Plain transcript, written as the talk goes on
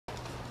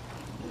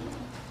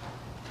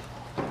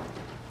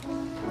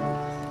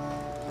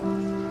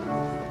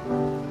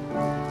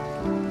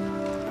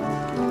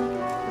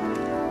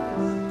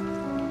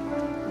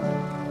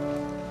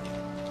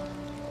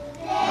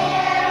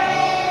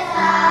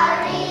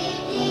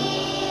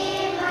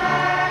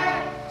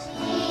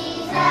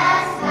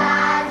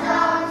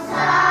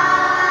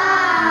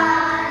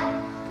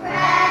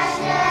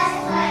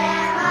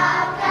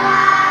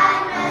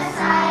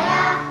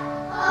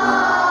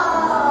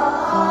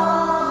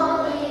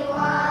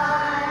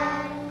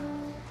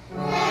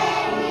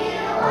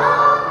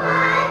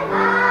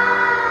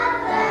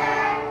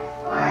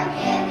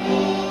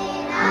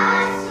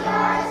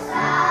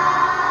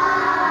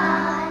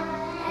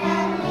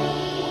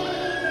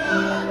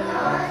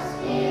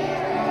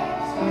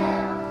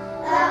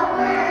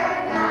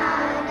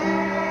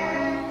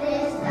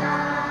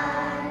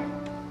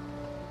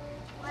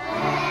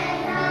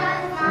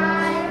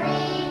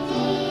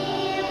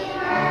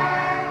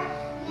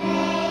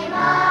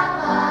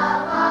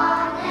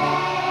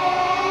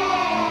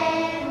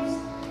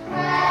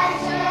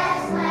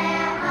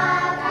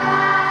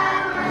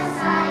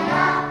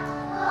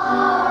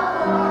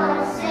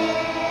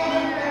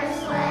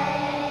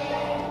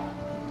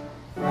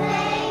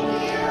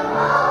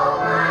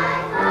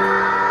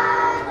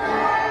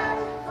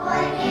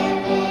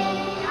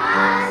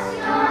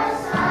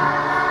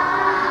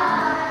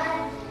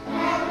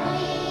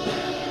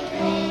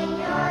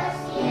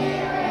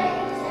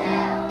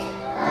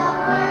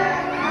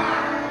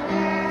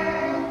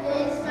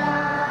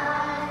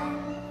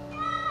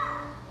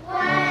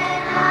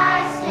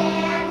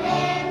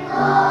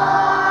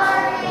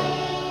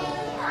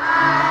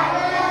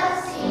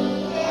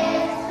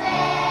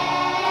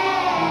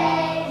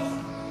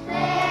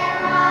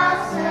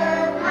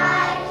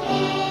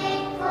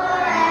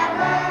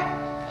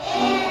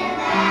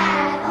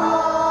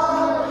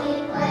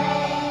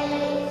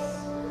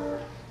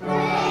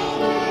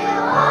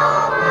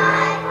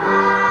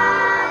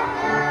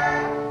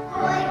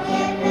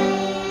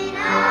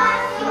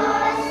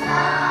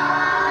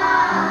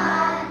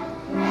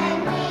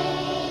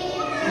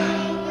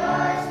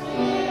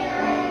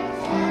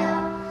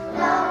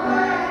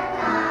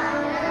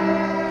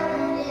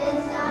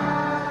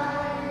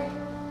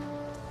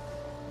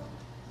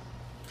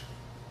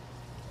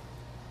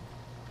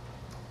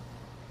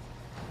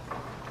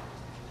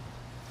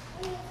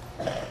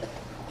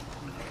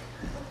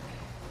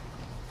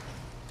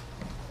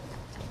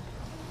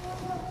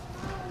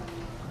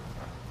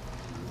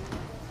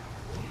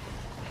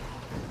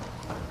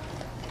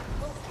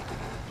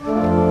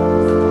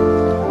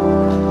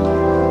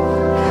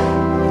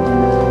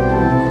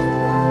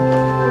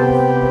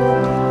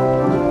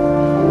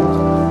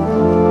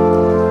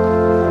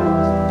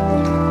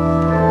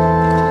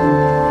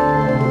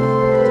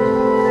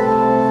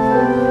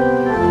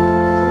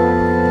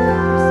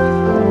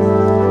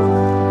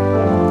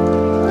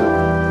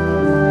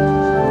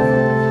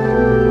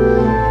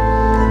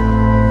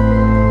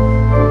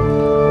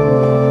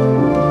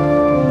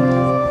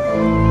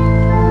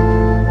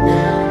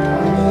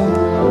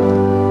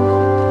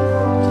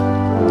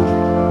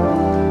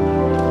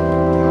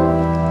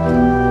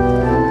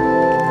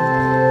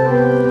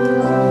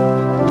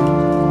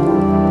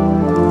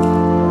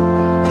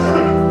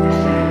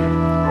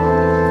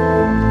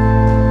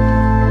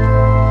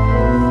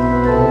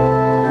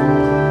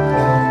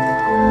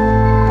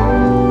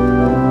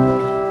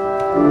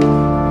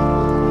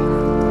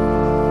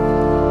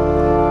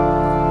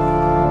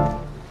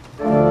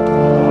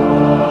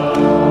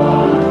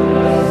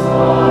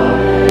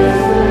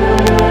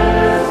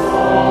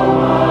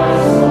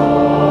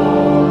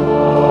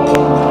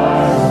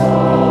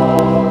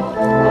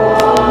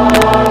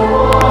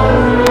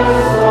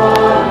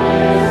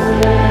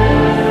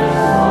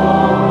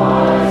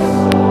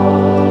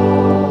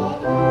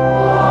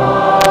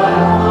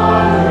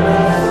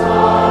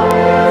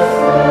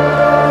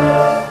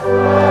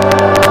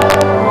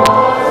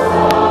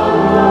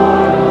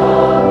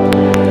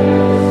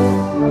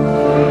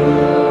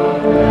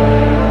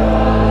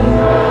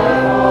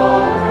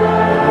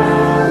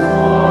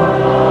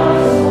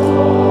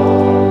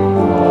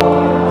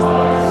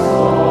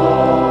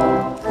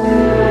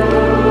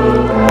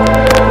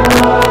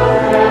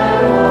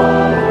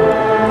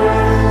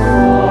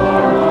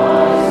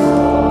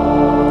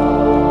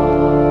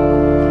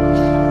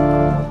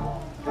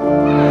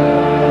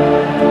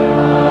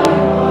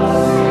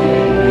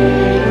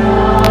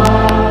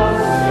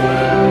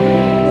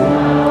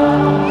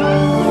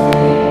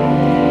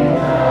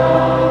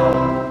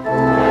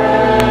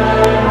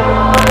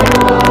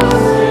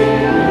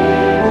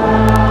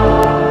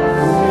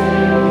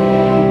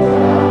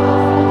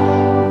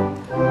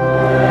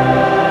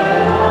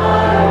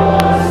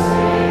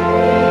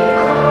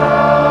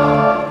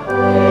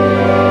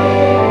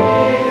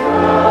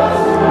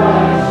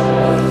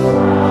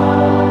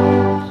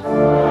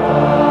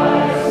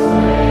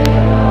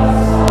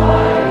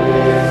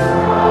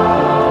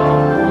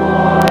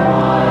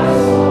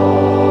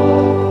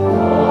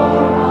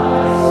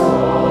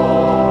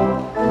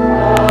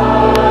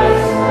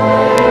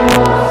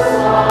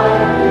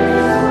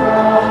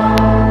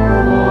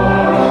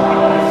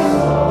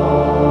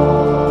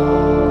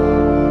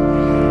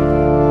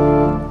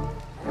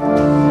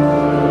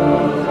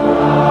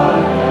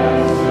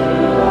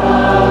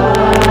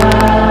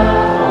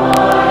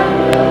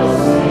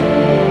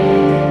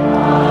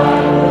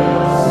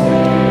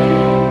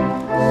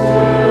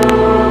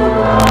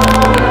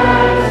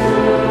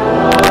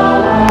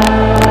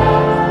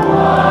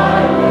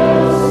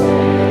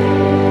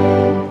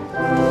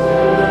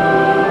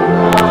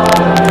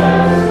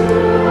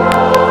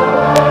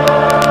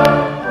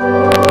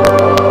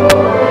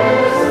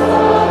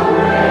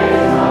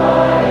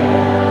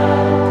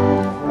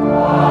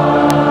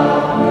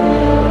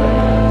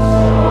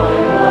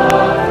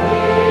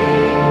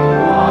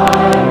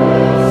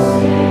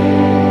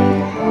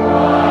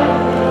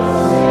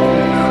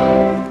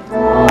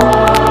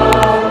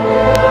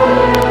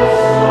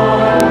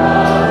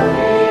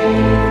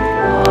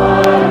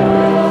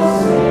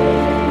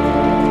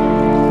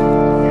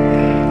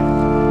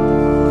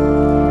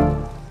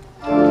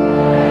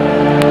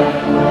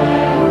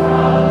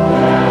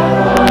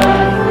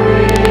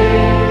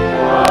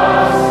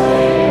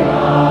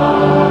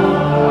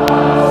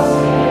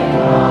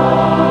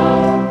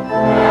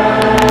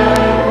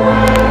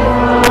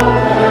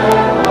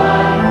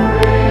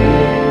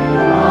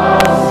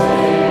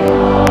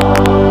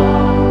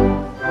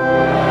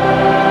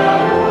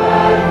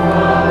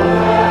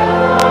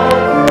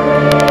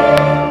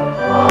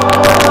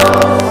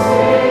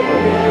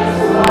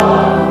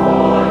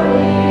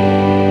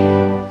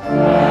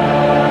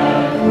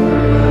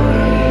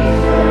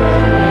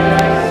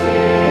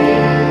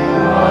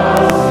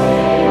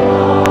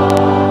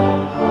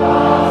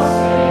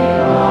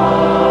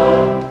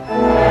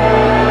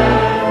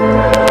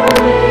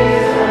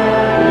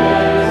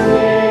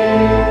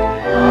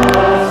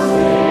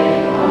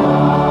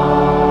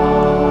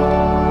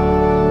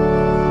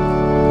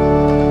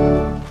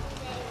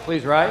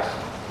rise.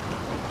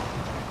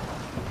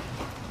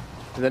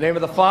 In the name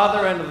of the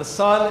Father, and of the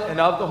Son, and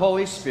of the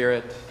Holy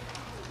Spirit.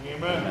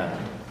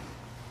 Amen.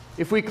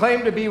 If we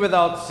claim to be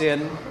without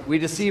sin, we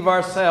deceive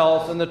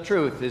ourselves, and the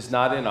truth is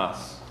not in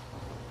us.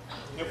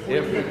 If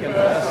we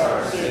confess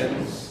our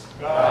sins,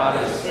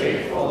 God is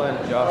faithful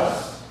and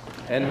just,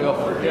 and will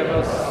forgive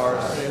us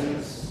our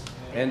sins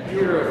and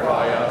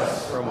purify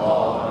us from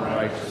all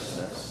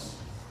unrighteousness.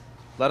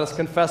 Let us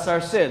confess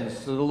our sins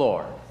to the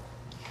Lord.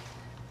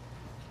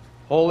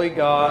 Holy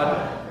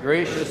God,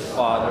 gracious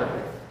Father,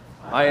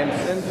 I am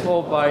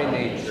sinful by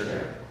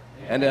nature,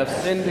 and have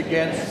sinned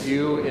against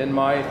you in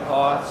my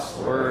thoughts,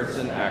 words,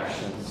 and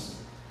actions.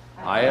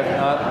 I have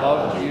not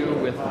loved you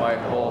with my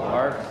whole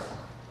heart.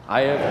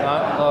 I have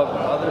not loved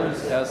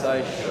others as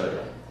I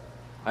should.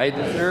 I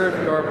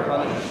deserve your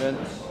punishment,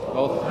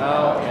 both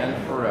now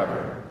and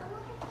forever.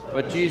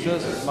 But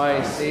Jesus,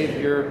 my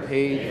Savior,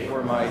 paid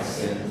for my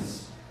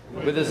sins,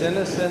 with his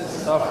innocent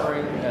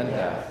suffering and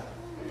death.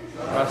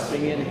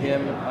 Trusting in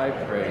him, I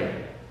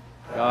pray,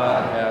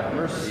 God have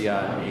mercy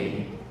on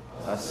me,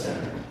 a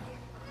sinner.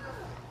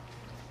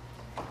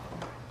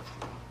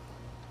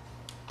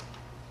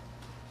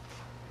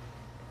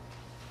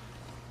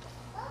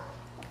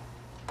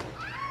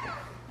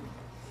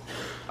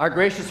 Our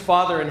gracious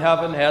Father in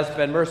heaven has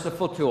been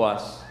merciful to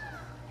us.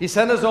 He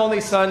sent his only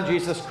Son,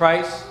 Jesus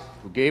Christ,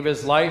 who gave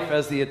his life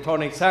as the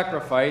atoning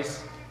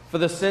sacrifice for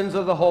the sins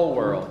of the whole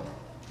world.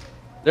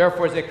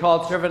 Therefore, as a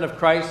called servant of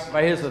Christ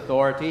by his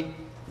authority,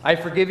 I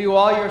forgive you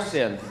all your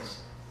sins.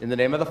 In the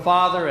name of the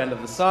Father, and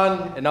of the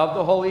Son, and of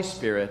the Holy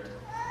Spirit.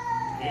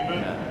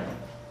 Amen.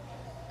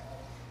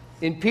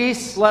 In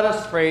peace, let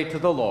us pray to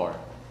the Lord.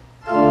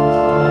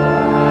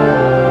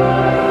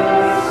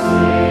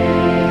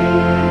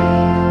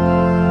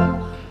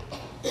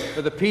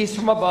 For the peace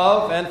from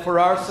above and for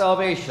our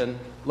salvation,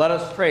 let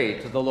us pray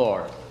to the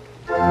Lord.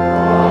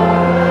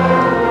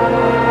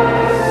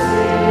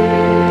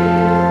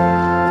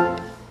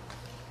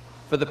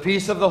 For the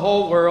peace of the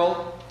whole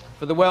world,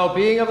 for the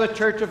well-being of the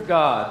Church of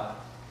God,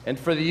 and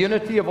for the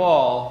unity of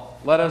all,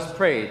 let us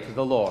pray to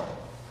the Lord.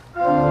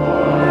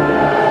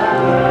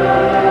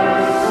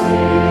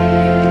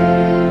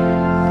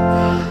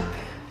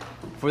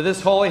 For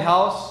this holy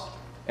house,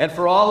 and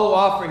for all who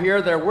offer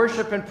here their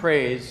worship and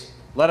praise,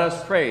 let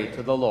us pray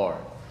to the Lord.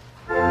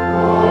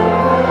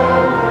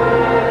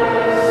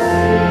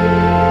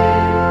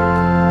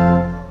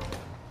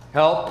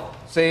 Help,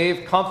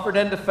 save, comfort,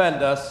 and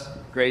defend us,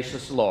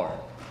 gracious Lord.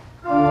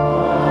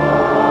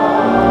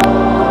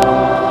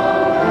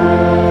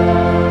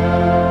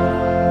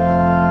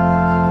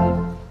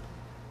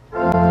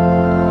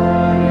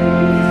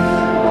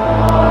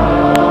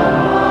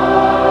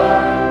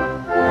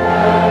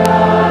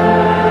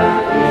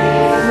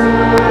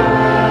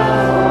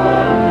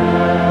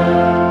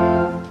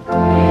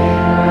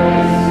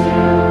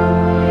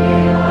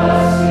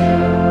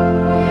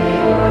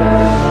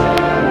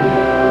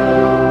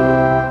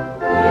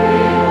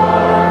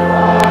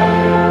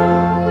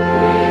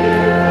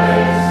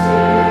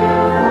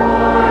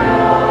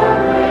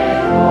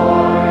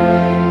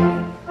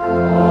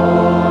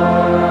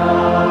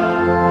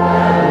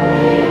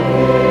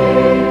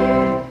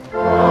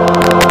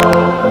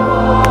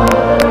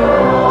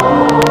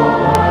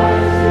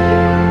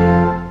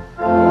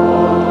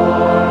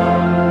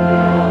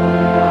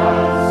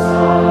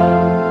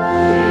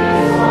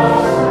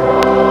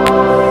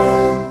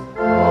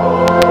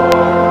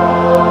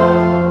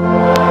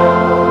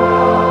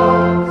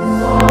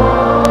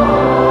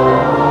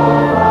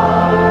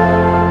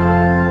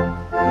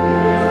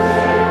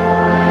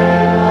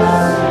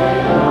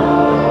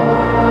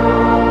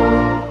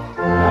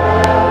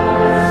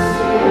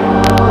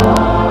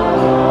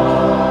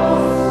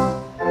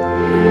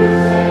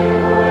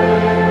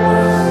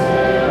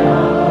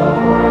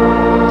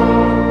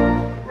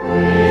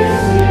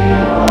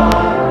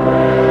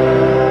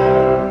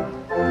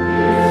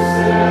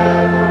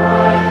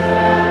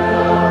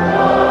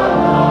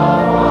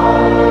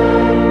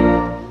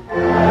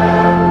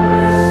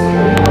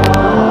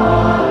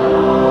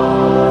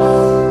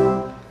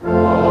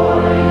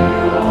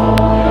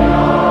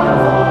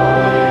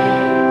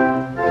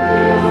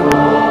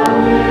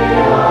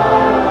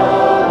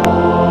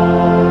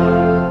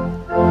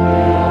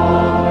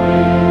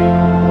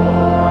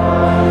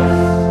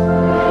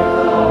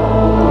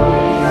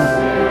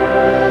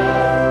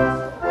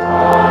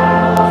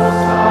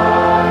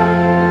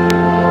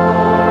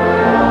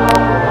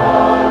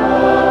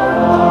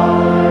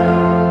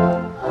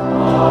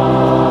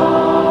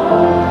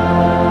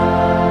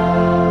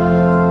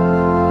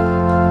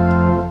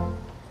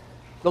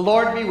 The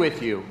Lord be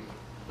with you.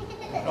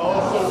 And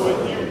also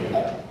with you.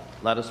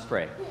 Let us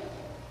pray.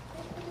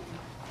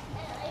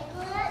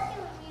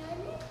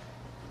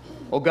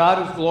 O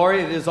God, whose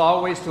glory it is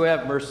always to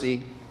have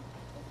mercy,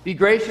 be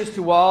gracious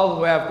to all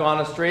who have gone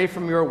astray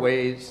from your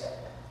ways,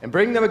 and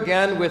bring them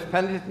again with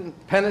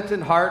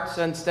penitent hearts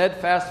and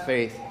steadfast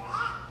faith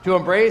to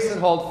embrace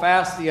and hold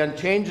fast the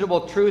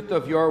unchangeable truth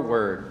of your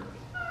word.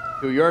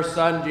 Through your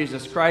Son,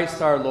 Jesus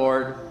Christ our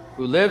Lord,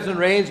 who lives and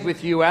reigns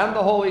with you and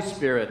the Holy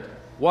Spirit,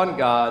 one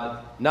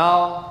God,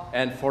 now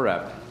and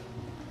forever.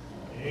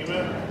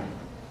 Amen.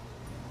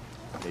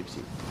 Take a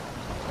seat.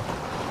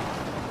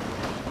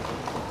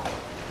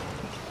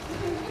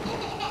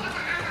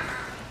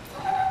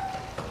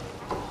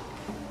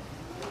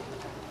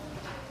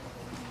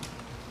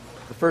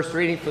 The first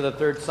reading for the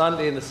third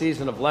Sunday in the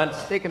season of Lent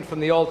is taken from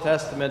the Old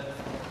Testament,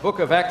 book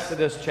of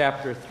Exodus,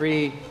 chapter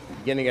 3,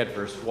 beginning at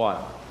verse 1.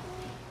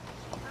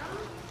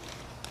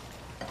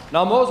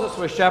 Now Moses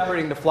was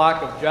shepherding the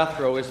flock of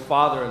Jethro, his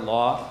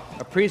father-in-law,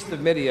 a priest of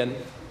Midian,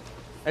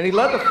 and he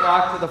led the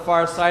flock to the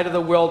far side of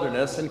the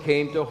wilderness and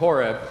came to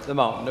Horeb, the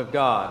mountain of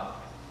God.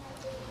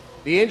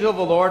 The angel of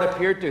the Lord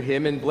appeared to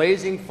him in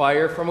blazing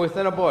fire from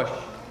within a bush.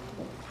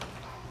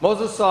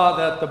 Moses saw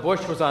that the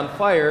bush was on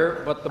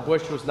fire, but the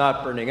bush was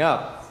not burning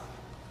up.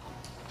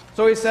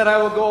 So he said,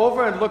 I will go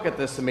over and look at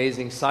this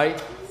amazing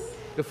sight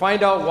to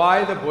find out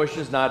why the bush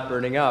is not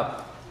burning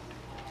up.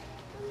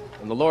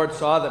 When the Lord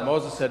saw that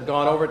Moses had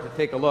gone over to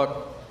take a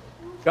look,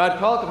 God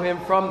called to him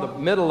from the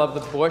middle of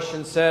the bush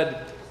and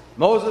said,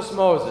 Moses,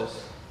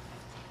 Moses.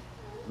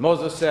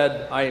 Moses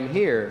said, I am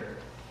here.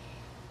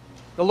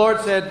 The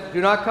Lord said, do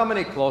not come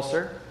any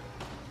closer.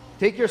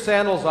 Take your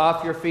sandals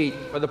off your feet,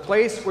 for the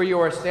place where you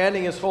are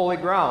standing is holy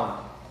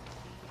ground.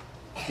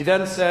 He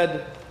then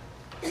said,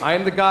 I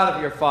am the God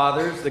of your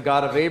fathers, the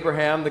God of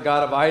Abraham, the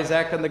God of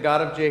Isaac, and the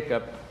God of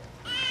Jacob.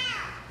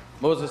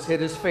 Moses hid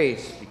his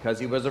face because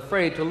he was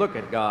afraid to look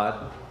at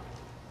God.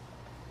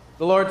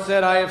 The Lord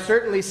said, I have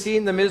certainly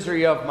seen the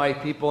misery of my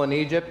people in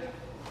Egypt,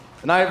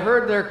 and I have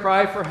heard their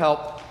cry for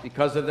help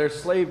because of their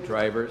slave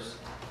drivers.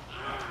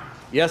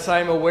 Yes,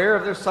 I am aware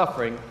of their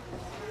suffering.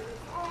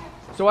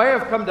 So I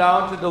have come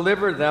down to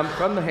deliver them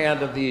from the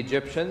hand of the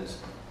Egyptians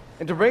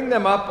and to bring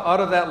them up out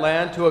of that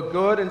land to a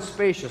good and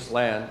spacious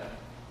land,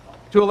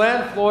 to a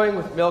land flowing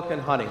with milk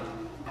and honey,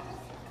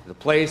 the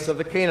place of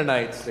the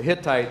Canaanites, the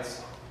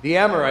Hittites, the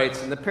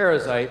Amorites and the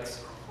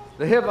Perizzites,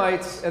 the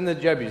Hivites and the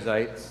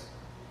Jebusites.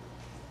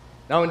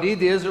 Now indeed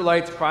the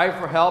Israelites' cry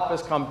for help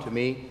has come to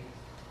me.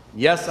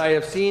 Yes, I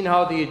have seen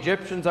how the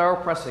Egyptians are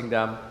oppressing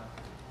them.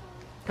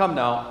 Come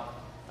now,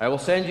 I will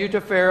send you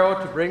to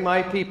Pharaoh to bring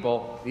my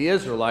people, the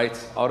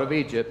Israelites, out of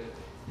Egypt.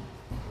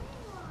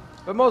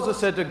 But Moses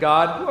said to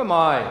God, who am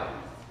I,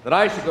 that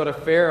I should go to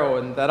Pharaoh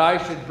and that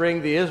I should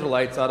bring the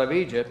Israelites out of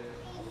Egypt?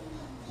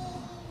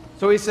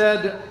 So he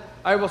said,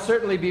 I will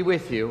certainly be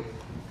with you.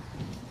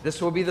 This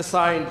will be the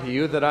sign to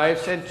you that I have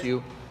sent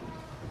you.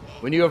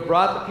 When you have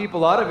brought the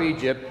people out of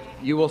Egypt,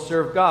 you will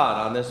serve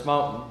God on this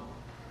mountain.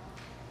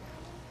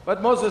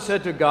 But Moses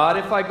said to God,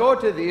 if I go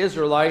to the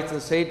Israelites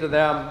and say to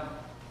them,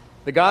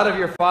 the God of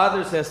your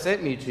fathers has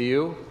sent me to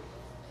you,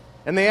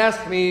 and they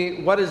ask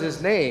me, what is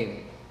his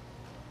name?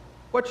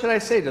 What should I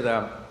say to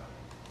them?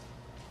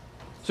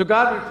 So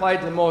God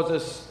replied to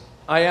Moses,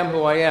 I am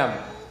who I am.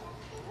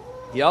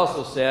 He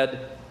also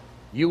said,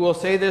 you will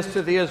say this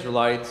to the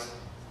Israelites,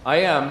 I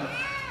am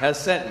has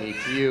sent me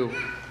to you.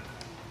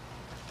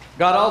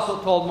 God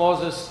also told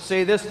Moses,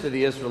 say this to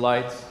the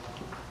Israelites,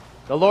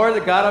 the Lord,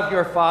 the God of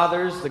your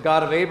fathers, the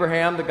God of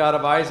Abraham, the God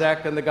of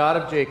Isaac, and the God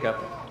of Jacob,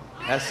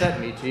 has sent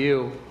me to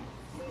you.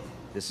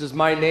 This is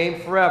my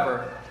name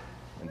forever,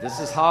 and this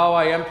is how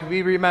I am to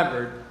be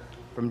remembered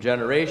from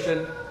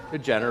generation to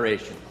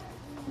generation.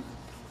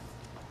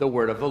 The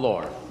word of the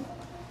Lord.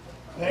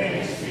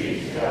 Thanks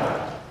be to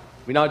God.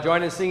 We now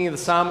join in singing the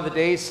Psalm of the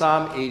day,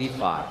 Psalm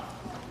 85.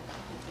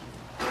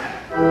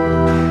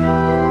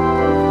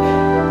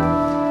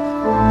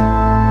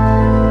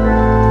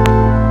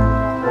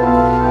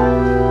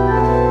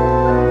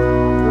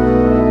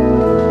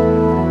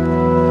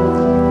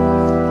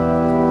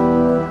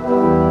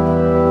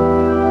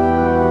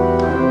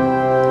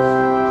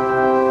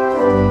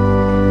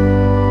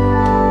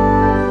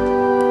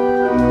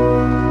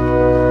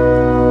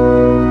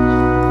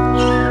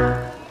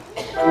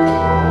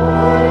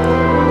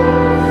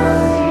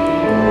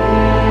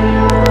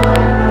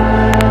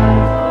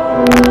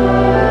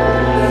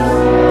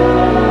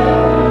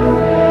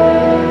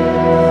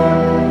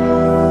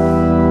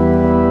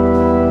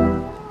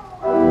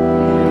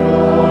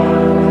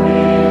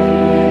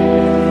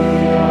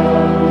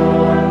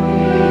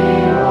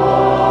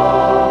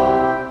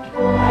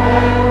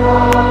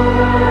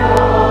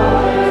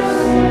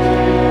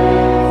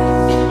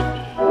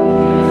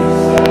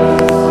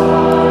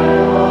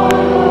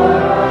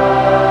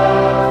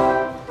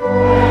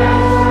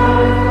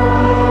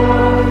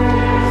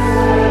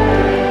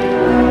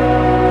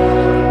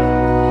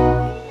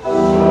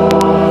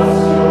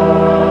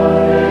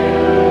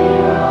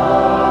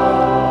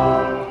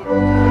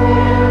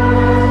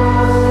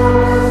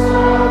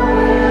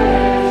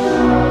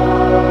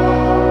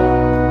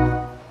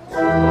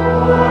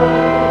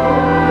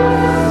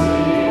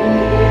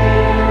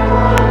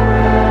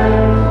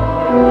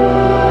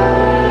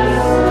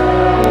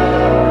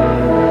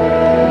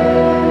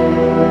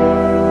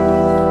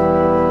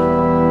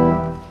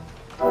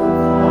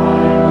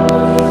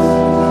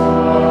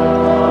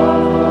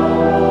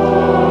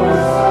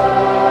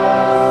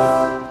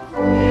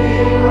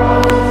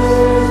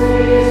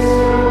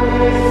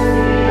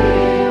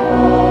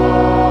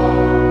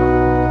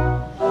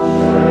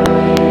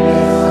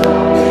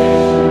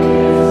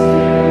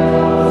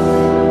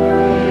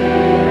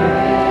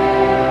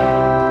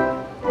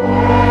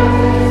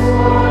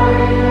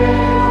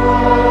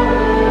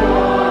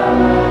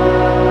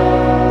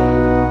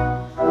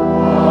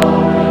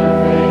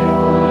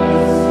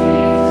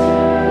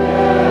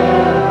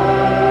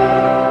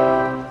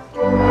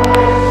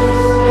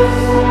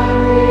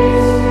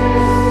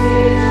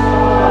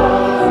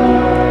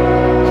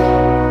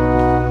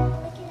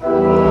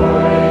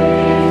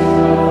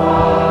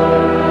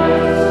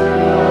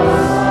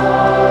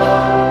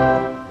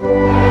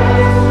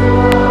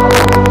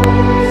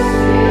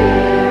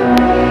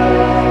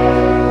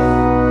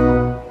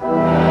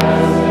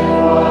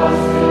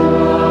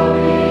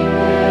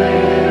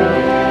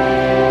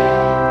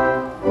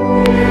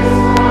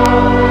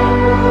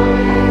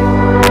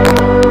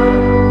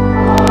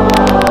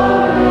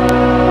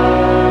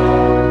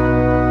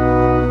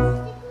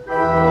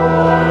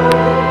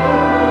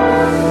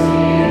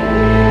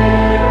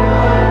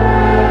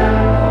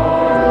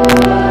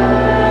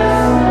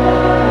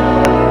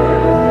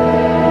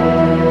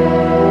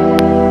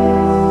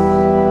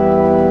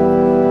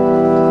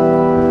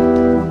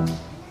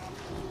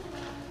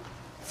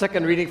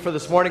 Second reading for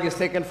this morning is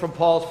taken from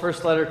Paul's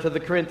first letter to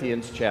the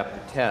Corinthians, chapter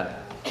 10.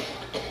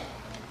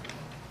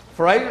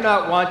 For I do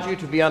not want you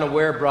to be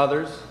unaware,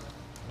 brothers,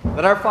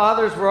 that our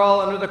fathers were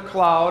all under the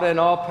cloud and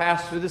all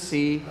passed through the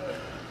sea,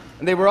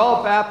 and they were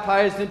all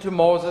baptized into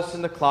Moses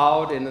in the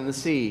cloud and in the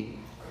sea.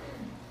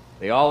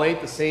 They all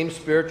ate the same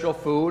spiritual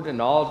food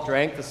and all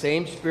drank the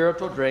same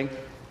spiritual drink,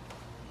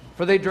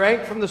 for they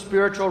drank from the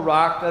spiritual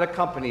rock that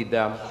accompanied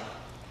them,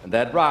 and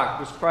that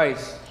rock was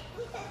Christ.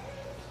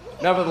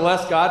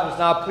 Nevertheless, God was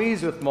not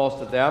pleased with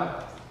most of them.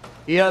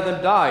 He had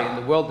them die in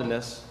the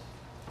wilderness.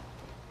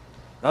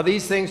 Now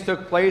these things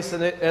took place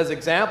as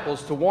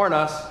examples to warn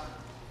us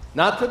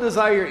not to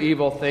desire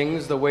evil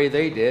things the way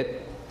they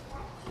did.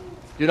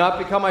 Do not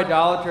become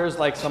idolaters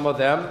like some of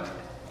them.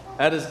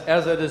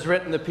 As it is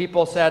written, the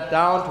people sat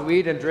down to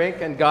eat and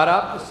drink and got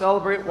up to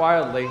celebrate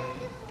wildly.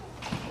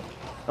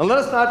 And let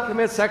us not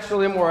commit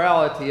sexual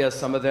immorality as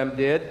some of them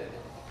did.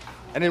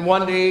 And in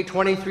one day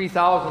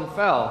 23,000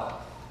 fell.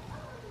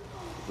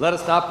 Let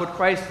us not put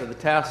Christ to the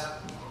test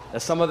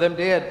as some of them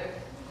did,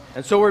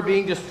 and so were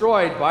being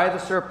destroyed by the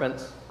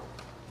serpents.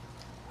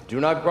 Do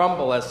not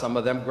grumble as some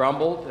of them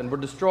grumbled and were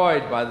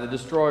destroyed by the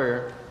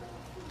destroyer.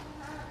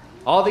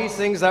 All these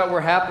things that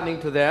were happening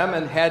to them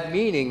and had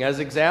meaning as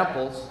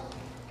examples,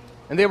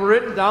 and they were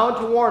written down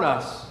to warn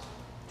us,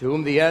 to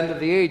whom the end of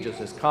the ages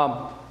has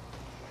come.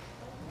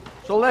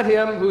 So let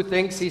him who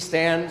thinks he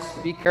stands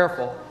be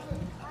careful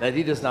that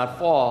he does not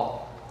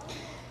fall.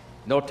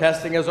 No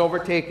testing has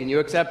overtaken you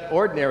except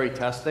ordinary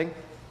testing,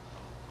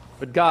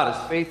 but God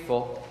is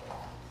faithful.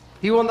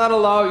 He will not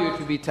allow you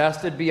to be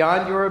tested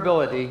beyond your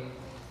ability,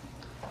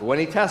 but when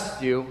he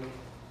tests you,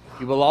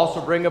 he will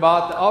also bring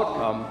about the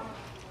outcome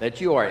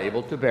that you are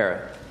able to bear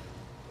it.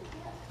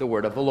 The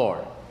word of the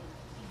Lord.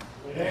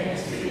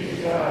 Thanks be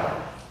to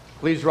God.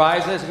 Please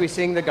rise as we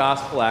sing the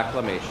gospel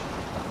acclamation.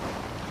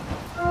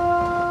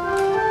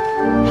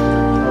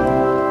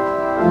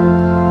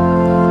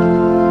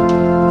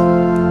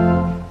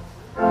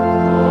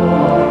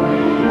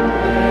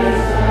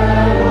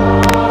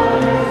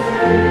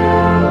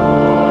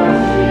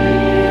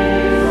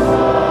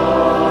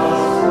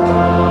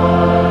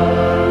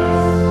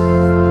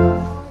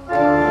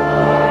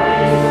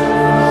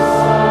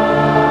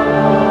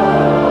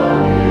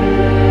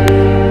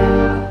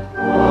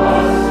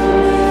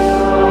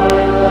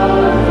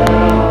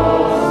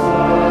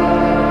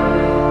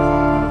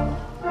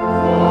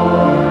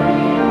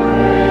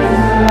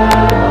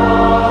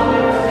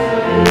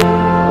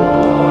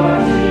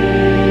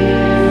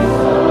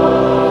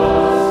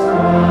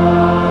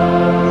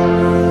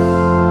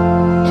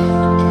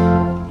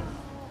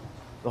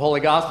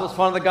 Gospel is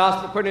found in the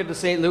Gospel according to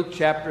St. Luke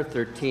chapter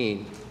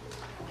 13.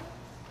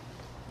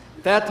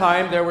 At that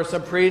time there were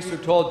some priests who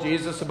told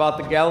Jesus about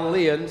the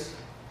Galileans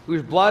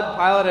whose blood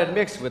Pilate had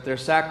mixed with their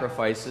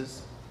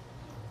sacrifices.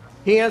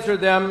 He answered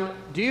them,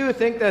 "Do you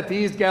think that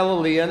these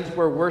Galileans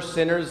were worse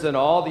sinners than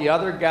all the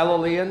other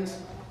Galileans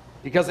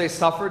because they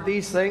suffered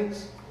these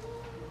things?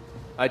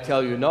 I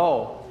tell you,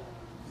 no.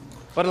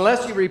 But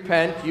unless you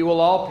repent, you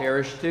will all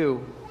perish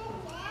too.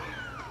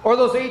 Or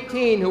those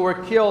 18 who were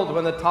killed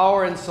when the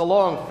tower in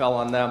Siloam fell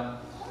on them.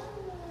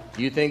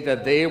 Do you think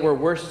that they were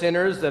worse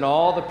sinners than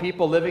all the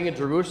people living in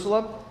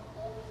Jerusalem?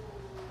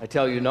 I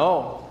tell you,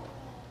 no.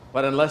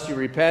 But unless you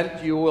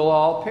repent, you will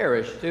all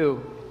perish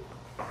too."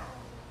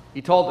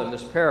 He told them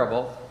this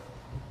parable.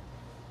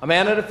 A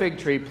man had a fig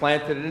tree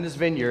planted in his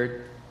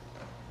vineyard.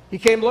 He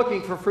came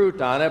looking for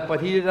fruit on it,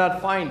 but he did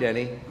not find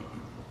any.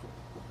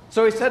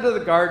 So he said to the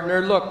gardener,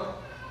 "Look,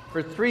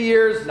 for 3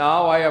 years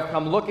now I have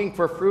come looking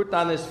for fruit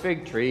on this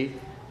fig tree,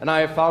 and I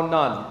have found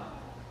none.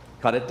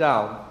 Cut it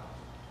down.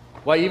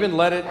 Why, even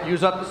let it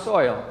use up the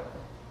soil."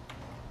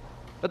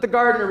 But the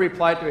gardener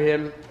replied to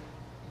him,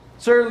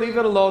 "Sir, leave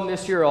it alone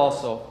this year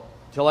also,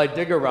 till I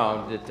dig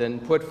around it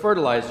and put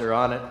fertilizer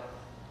on it.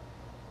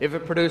 If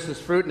it produces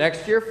fruit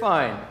next year,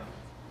 fine.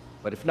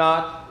 But if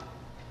not,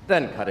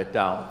 then cut it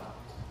down."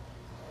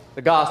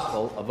 The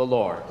Gospel of the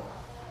Lord.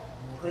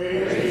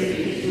 Praise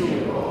be to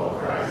you, O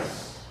Christ.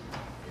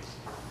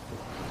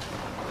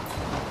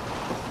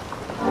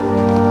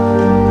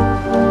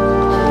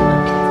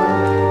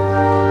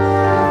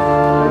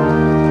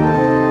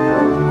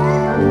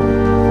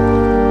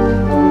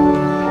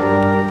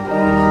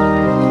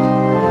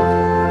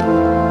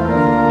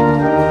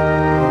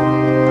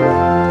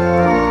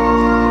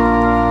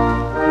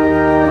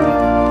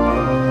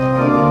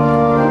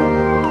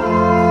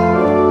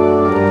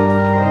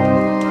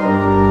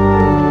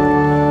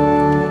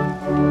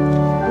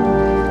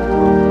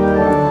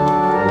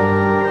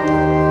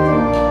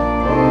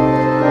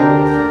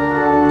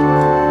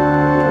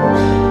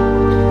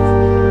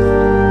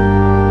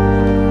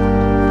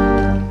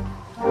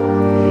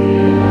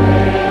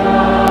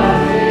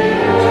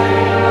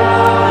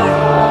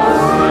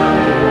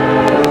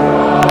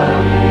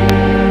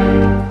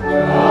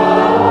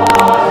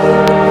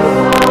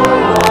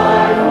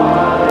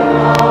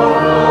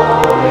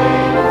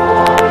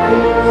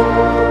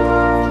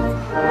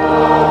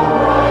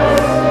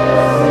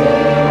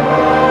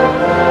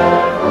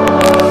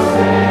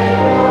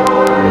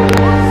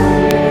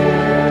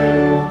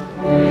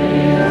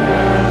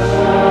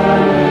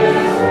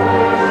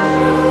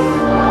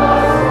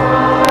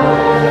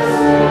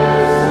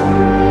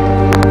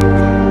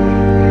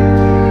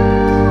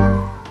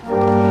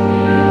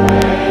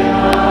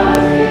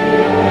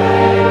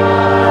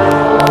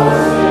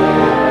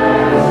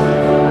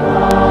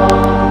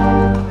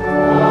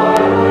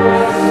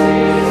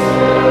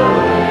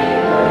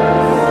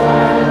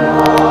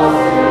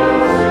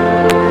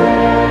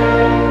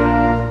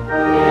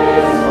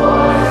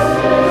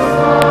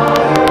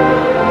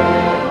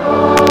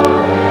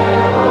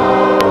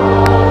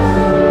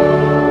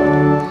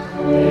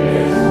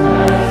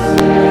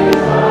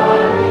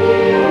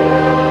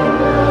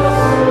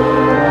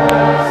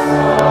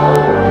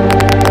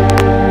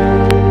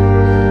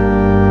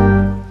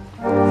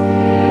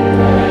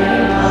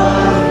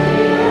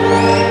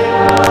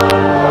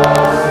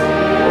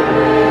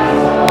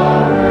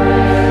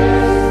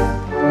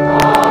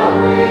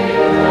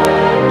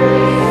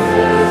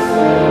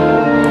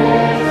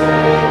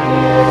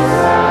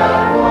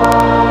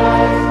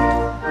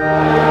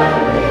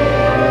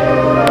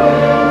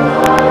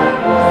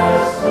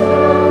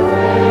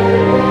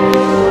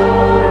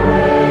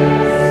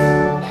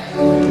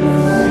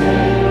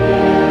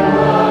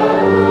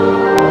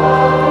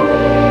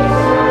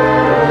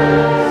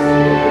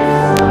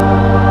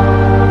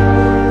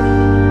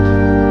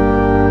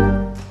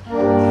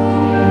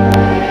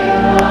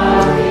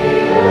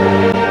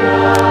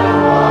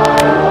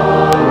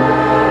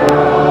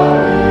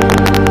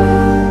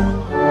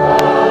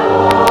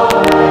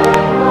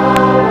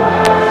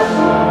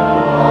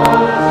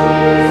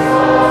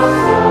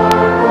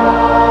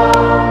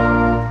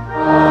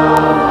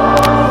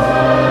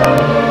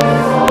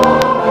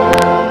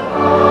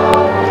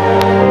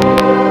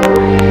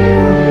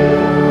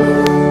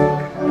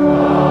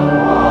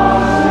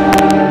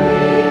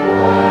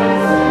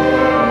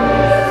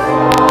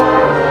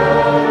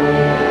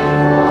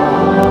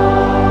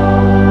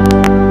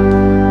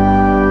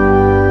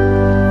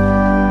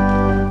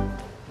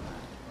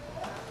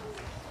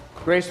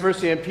 Grace,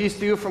 mercy, and peace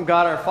to you from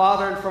God our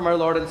Father and from our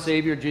Lord and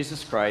Savior,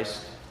 Jesus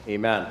Christ.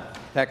 Amen.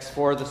 Text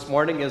for this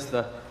morning is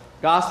the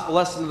gospel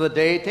lesson of the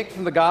day, taken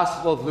from the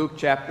Gospel of Luke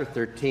chapter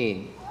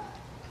 13.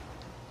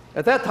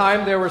 At that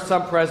time, there were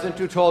some present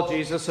who told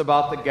Jesus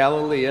about the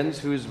Galileans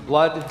whose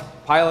blood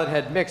Pilate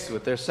had mixed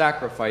with their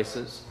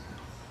sacrifices.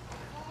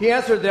 He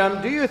answered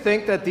them, "Do you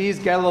think that these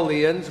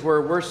Galileans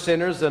were worse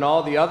sinners than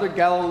all the other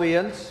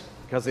Galileans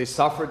because they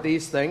suffered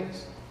these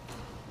things?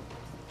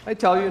 I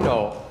tell you,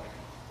 no.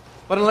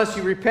 But unless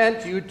you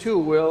repent,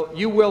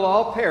 you will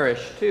all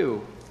perish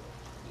too.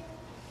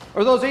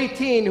 Or those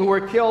 18 who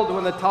were killed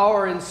when the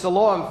tower in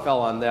Siloam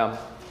fell on them.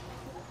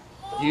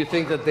 Do you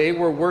think that they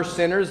were worse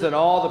sinners than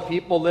all the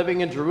people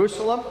living in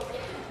Jerusalem?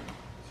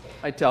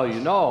 I tell you,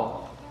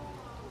 no.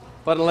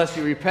 But unless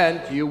you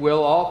repent, you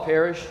will all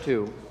perish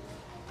too."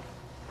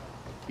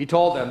 He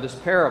told them this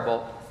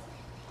parable.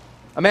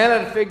 A man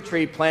had a fig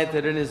tree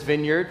planted in his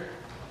vineyard,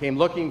 came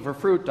looking for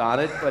fruit on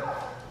it, but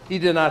he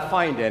did not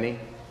find any.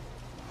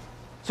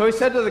 So he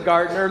said to the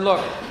gardener, "Look,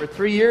 for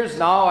 3 years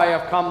now I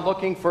have come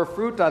looking for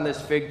fruit on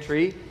this fig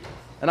tree,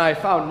 and I have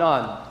found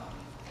none.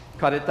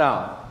 Cut it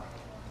down.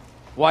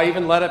 Why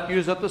even let it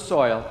use up the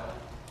soil?"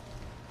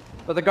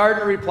 But the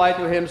gardener replied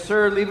to him,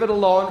 "Sir, leave it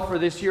alone for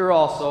this year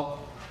also,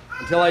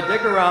 until I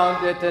dig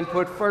around it and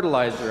put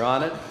fertilizer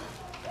on it.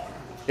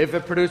 If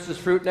it produces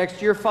fruit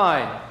next year,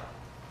 fine.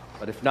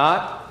 But if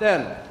not,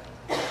 then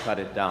cut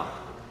it down."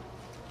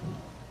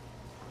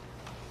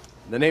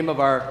 In the name of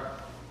our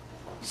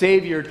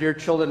Savior, dear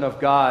children of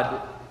God,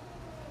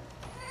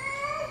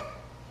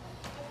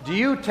 do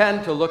you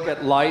tend to look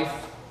at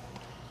life,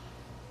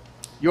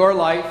 your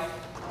life,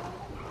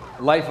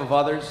 the life of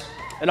others,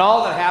 and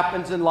all that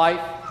happens in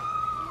life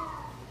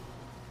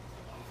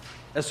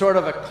as sort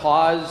of a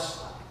cause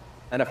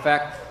and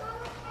effect?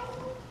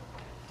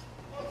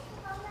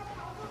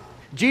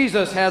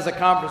 Jesus has a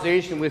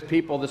conversation with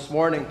people this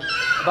morning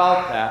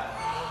about that.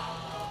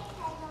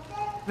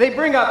 They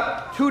bring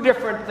up two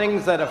different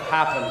things that have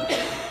happened.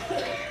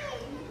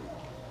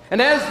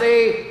 And as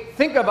they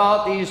think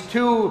about these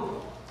two,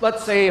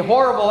 let's say,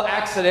 horrible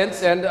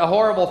accidents and a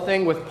horrible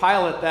thing with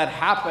Pilate that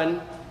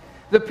happened,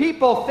 the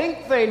people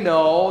think they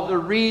know the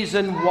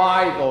reason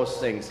why those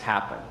things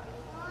happened.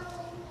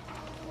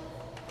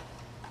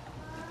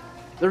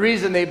 The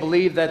reason they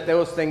believe that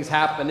those things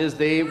happened is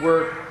they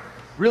were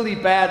really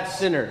bad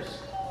sinners.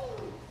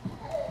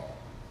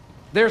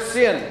 Their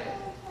sin,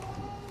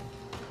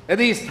 at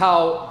least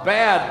how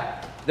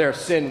bad their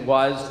sin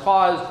was,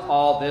 caused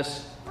all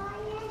this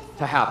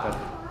to happen.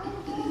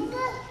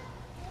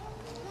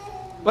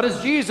 But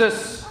as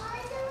Jesus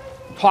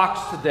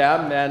talks to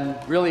them and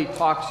really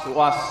talks to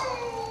us,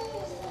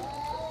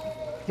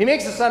 he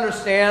makes us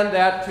understand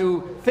that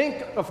to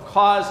think of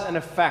cause and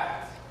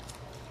effect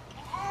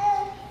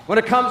when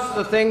it comes to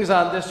the things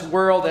on this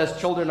world as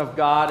children of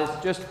God is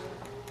just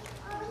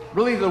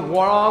really the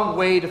wrong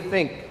way to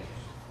think.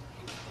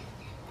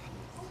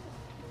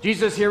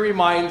 Jesus here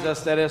reminds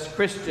us that as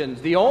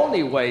Christians, the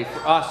only way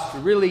for us to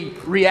really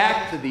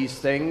react to these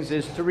things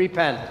is to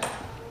repent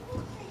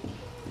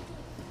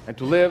and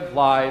to live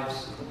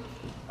lives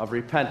of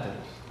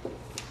repentance.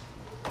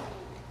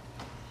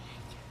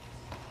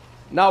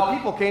 Now,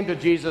 people came to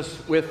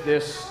Jesus with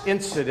this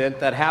incident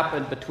that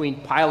happened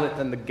between Pilate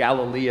and the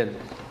Galileans.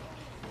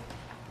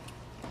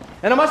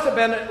 And it must have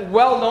been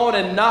well known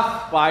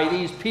enough by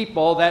these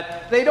people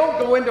that they don't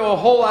go into a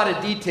whole lot of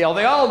detail.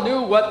 They all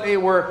knew what they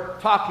were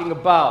talking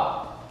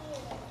about.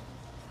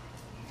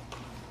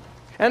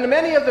 And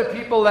many of the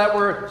people that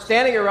were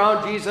standing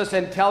around Jesus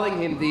and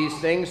telling him these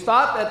things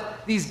thought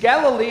that these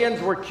Galileans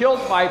were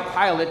killed by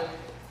Pilate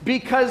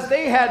because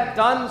they had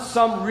done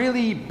some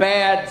really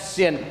bad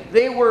sin.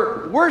 They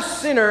were worse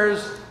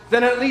sinners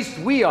than at least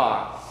we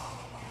are,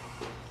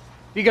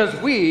 because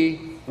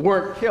we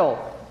weren't killed.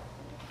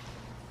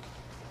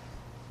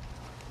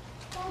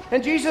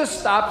 And Jesus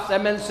stops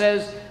them and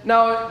says,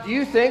 "Now, do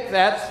you think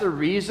that's the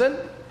reason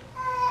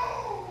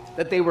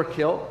that they were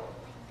killed?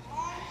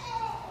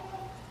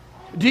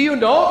 Do you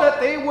know that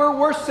they were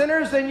worse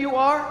sinners than you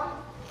are?"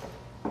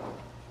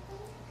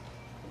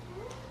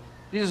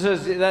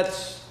 Jesus says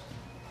that's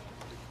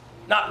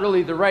not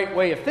really the right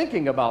way of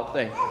thinking about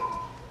things.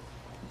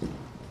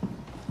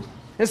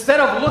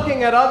 Instead of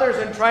looking at others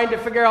and trying to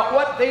figure out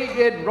what they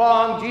did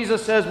wrong,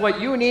 Jesus says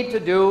what you need to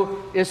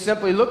do is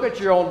simply look at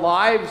your own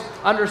lives,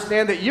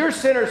 understand that you're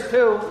sinners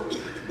too,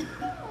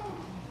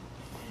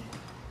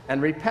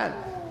 and repent.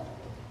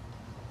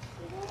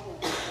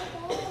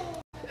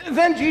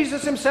 Then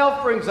Jesus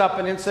himself brings up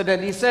an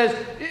incident. He says,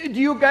 "Do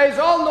you guys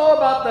all know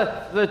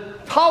about the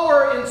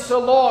tower in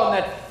Siloam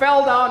that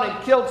fell down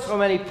and killed so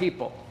many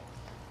people?"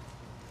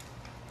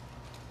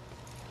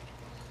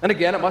 And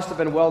again, it must have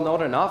been well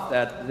known enough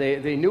that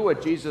they knew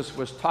what Jesus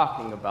was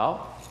talking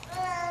about.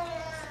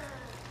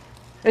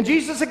 And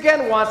Jesus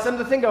again wants them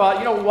to think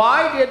about,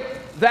 why did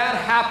that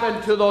happen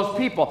to those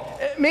people?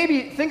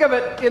 Maybe think of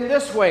it in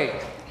this way.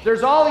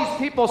 There's all these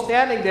people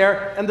standing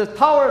there, and the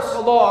Tower of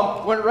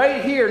Siloam went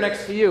right here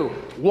next to you.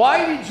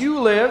 Why did you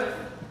live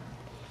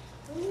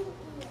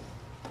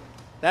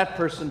that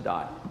person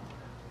died.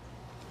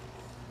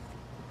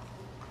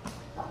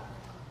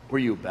 Were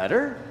you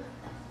better?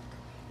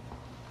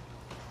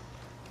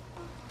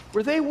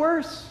 Were they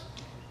worse?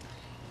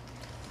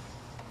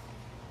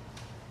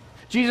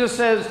 Jesus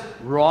says,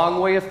 wrong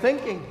way of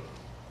thinking.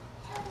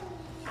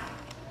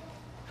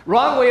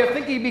 Wrong way of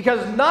thinking,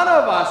 because none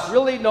of us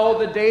really know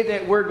the day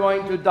that we're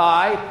going to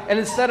die. And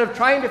instead of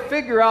trying to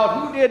figure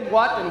out who did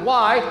what and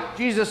why,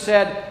 Jesus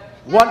said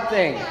one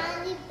thing: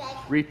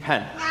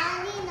 repent.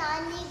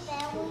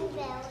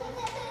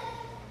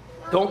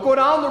 Don't go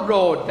down the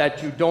road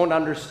that you don't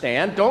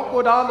understand. Don't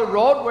go down the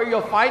road where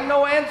you'll find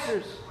no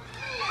answers.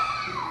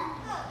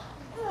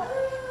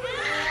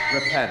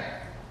 Repent.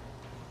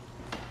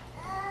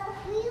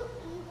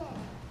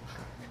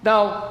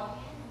 Now,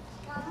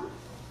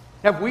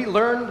 have we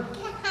learned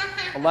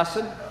a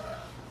lesson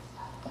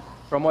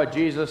from what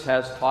Jesus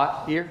has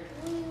taught here?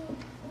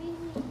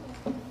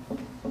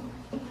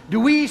 Do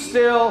we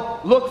still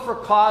look for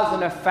cause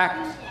and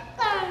effect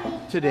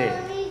today?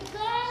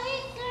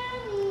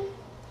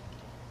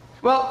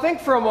 Well, think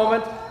for a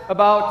moment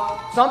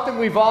about something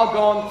we've all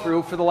gone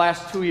through for the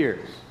last 2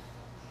 years.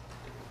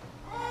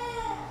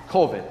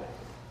 COVID.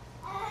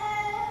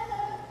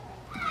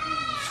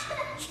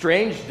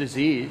 Strange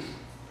disease.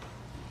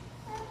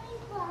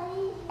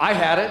 I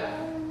had it.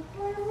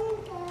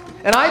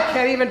 And I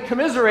can't even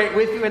commiserate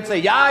with you and say,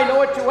 yeah, I know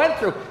what you went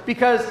through,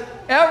 because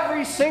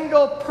every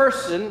single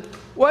person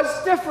was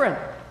different.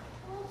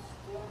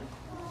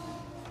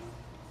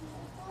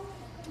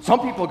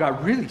 Some people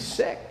got really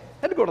sick,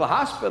 had to go to the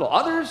hospital.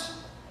 Others,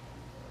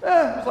 it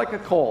was like a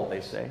cold,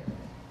 they say.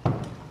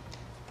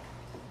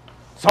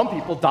 Some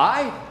people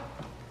died.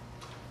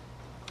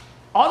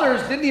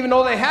 Others didn't even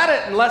know they had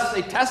it unless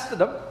they tested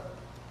them.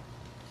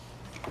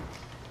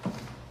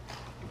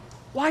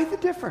 Why the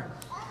difference?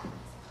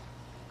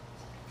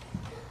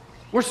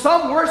 Were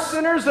some worse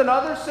sinners than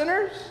other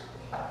sinners?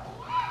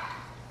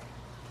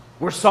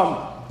 Were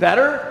some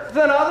better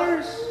than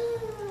others?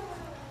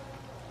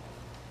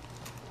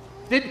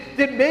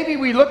 Did maybe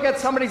we look at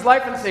somebody's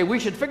life and say, we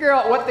should figure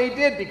out what they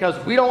did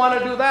because we don't want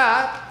to do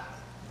that?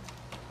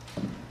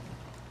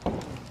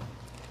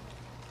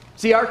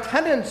 See, our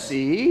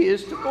tendency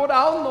is to go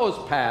down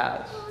those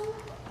paths,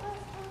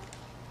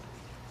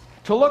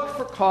 to look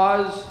for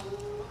cause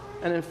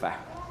and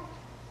effect.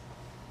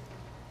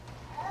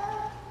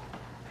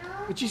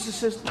 But Jesus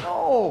says,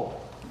 no.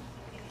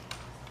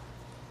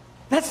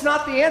 That's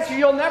not the answer.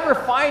 You'll never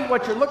find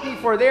what you're looking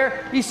for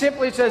there. He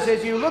simply says,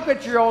 as you look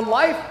at your own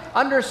life,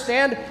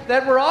 understand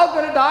that we're all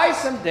going to die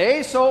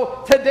someday.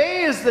 So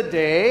today is the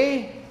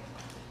day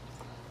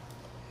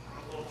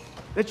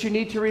that you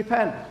need to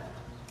repent.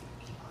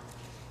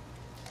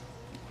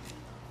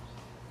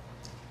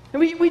 And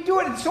we do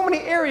it in so many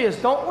areas,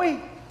 don't we?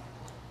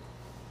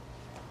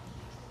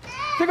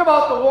 Think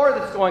about the war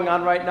that's going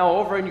on right now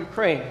over in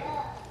Ukraine.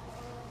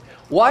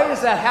 Why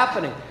is that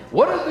happening?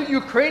 What did the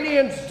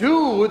Ukrainians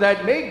do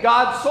that made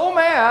God so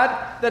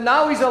mad that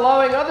now He's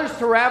allowing others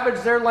to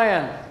ravage their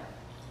land?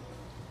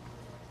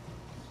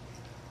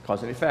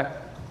 Cause and effect.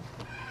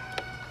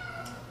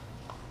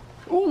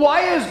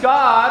 Why is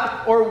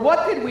God, or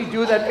what did we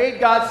do that made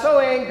God so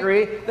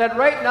angry that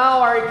right now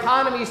our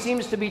economy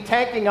seems to be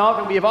tanking out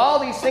and we have all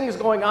these things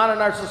going on in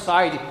our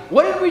society?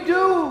 What did we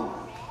do?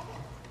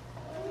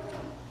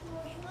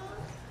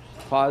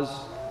 Cause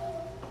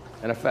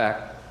and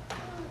effect.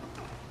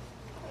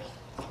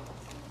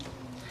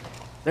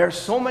 There are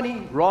so many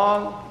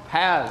wrong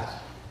paths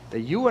that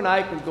you and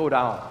I can go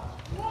down.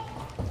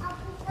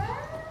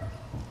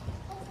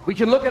 We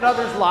can look at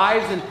others'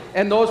 lives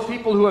and those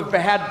people who have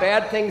had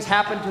bad things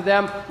happen to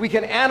them. We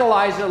can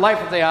analyze their life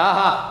and say,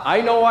 aha,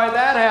 I know why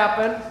that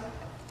happened.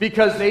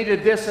 Because they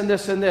did this and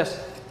this and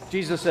this.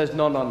 Jesus says,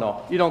 no, no,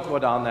 no. You don't go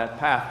down that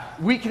path.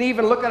 We can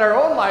even look at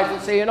our own lives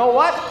and say, you know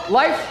what?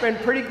 Life's been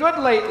pretty good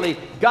lately.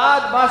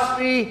 God must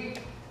be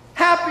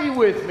happy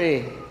with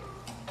me.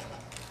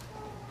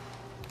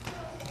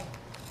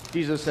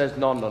 Jesus says,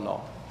 no, no,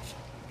 no.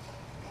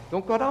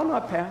 Don't go down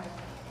that path.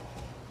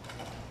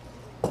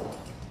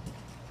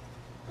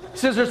 He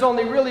says there's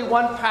only really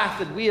one path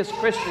that we as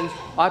Christians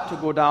ought to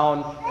go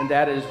down, and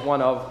that is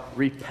one of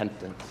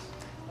repentance.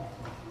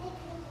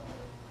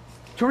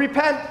 To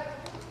repent.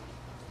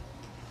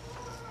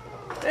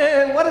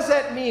 And what does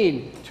that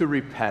mean, to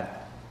repent?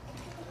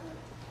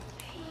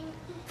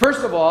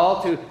 First of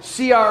all, to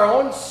see our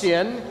own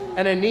sin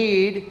and a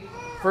need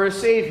for a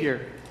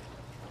Savior.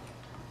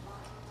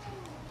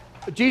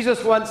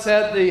 Jesus once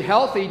said, the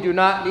healthy do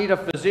not need a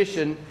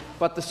physician,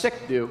 but the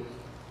sick do.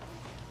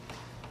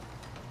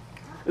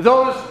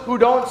 Those who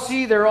don't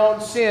see their own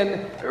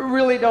sin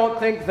really don't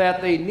think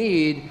that they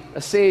need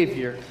a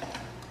Savior.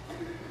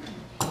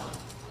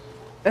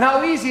 And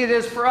how easy it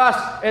is for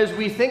us as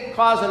we think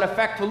cause and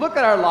effect to look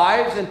at our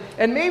lives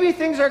and maybe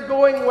things are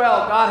going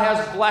well. God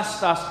has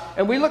blessed us.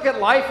 And we look at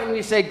life and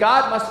we say,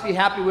 God must be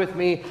happy with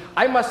me.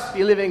 I must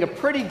be living a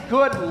pretty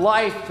good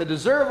life to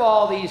deserve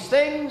all these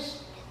things.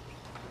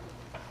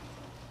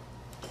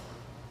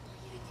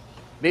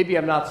 Maybe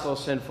I'm not so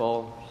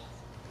sinful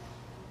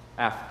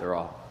after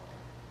all.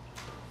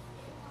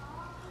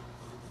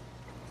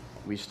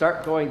 We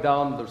start going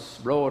down this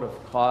road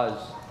of cause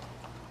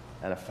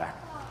and effect.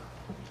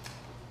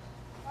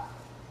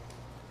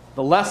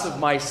 The less of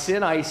my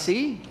sin I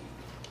see,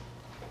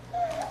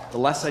 the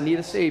less I need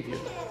a Savior.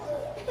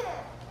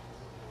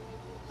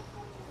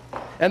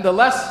 And the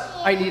less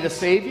I need a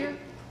Savior,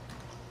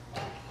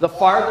 the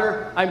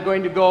farther I'm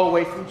going to go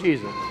away from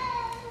Jesus.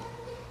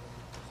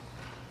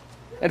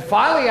 And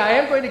finally, I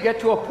am going to get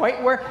to a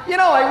point where,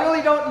 I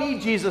really don't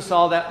need Jesus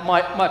all that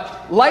much.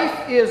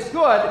 Life is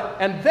good,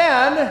 and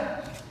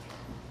then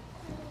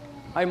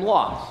I'm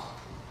lost.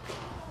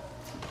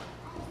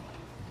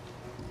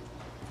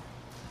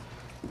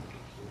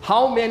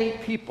 How many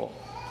people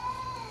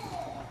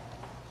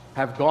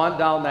have gone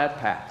down that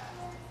path?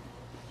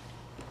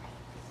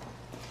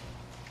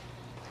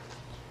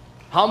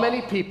 How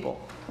many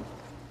people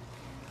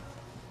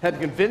have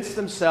convinced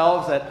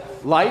themselves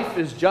that life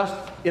is just,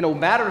 in a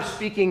matter of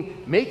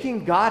speaking,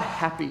 making God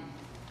happy?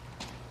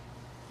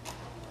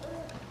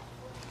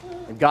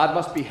 And God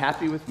must be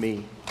happy with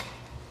me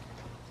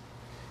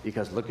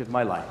because look at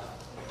my life.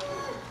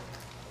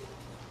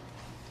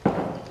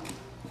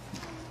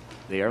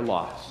 They are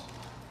lost.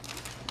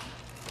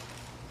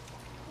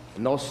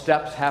 And those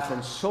steps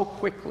happen so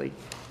quickly,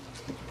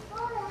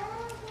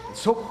 and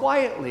so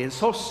quietly, and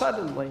so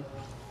suddenly,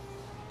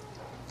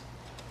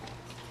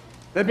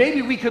 that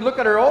maybe we could look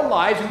at our own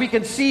lives and we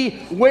can see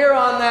where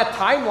on that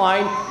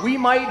timeline we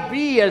might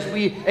be as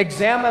we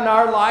examine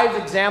our lives,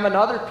 examine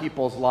other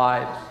people's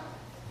lives.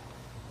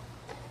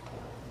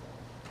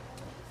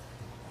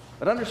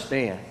 But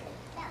understand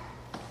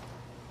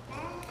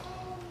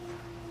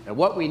that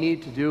what we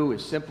need to do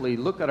is simply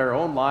look at our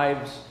own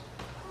lives,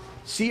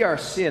 see our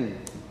sin,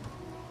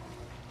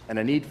 and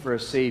a need for a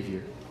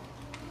Savior.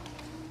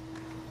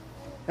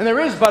 And there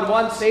is but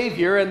one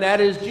Savior, and that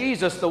is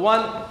Jesus, the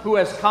one who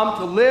has come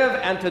to live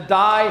and to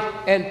die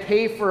and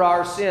pay for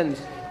our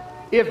sins.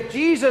 If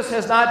Jesus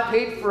has not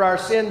paid for our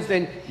sins,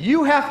 then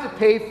you have to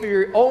pay for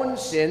your own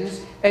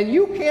sins, and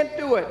you can't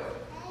do it.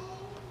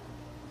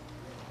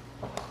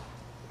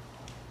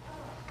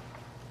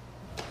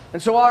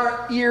 And so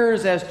our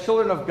ears as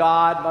children of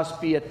God must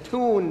be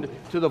attuned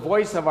to the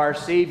voice of our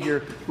Savior,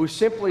 who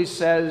simply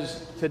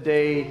says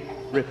today,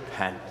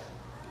 repent.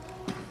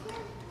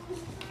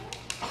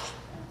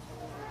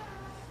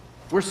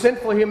 We're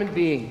sinful human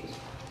beings.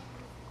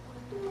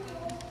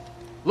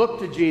 Look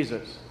to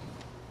Jesus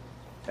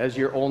as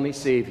your only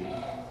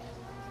Savior.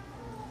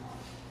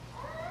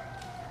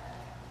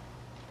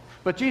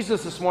 But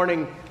Jesus this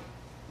morning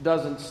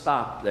doesn't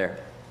stop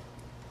there.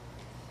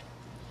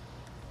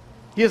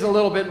 He has a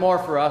little bit more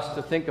for us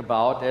to think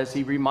about as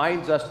he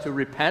reminds us to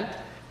repent,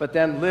 but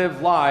then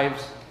live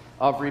lives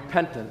of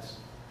repentance.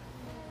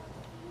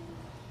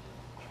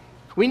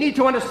 We need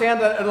to understand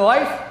that a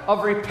life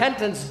of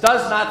repentance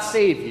does not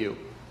save you.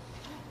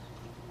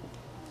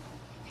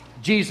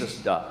 Jesus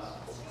does.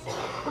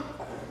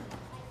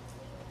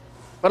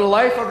 But a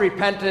life of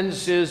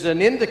repentance is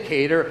an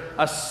indicator,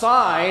 a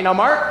sign, a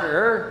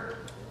marker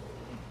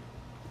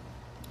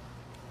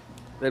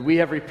that we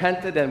have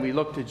repented and we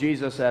look to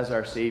Jesus as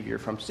our Savior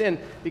from sin,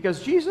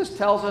 because Jesus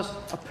tells us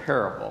a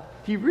parable.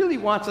 He really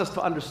wants us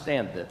to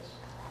understand this.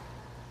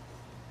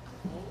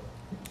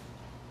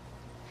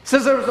 He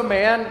says there was a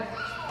man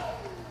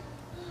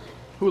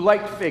who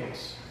liked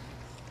figs.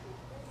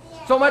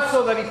 So much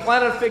so that he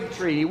planted a fig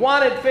tree. He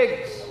wanted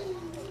figs.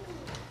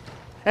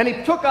 And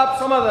he took up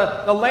some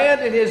of the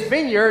land in his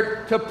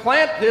vineyard to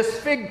plant this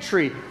fig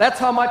tree. That's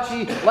how much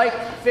he liked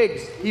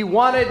figs. He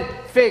wanted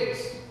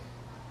figs.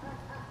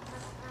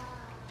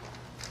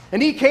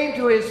 And he came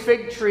to his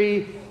fig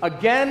tree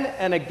again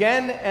and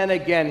again and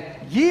again.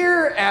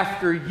 Year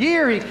after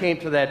year he came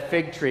to that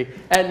fig tree,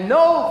 and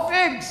no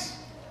figs.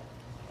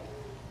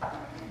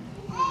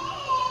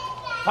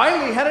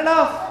 Finally, he had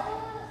enough.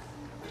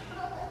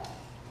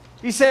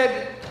 He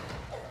said,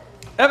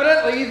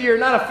 evidently, either you're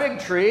not a fig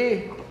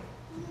tree,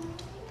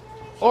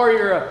 or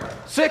you're a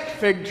sick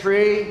fig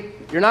tree.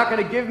 You're not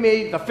going to give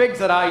me the figs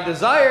that I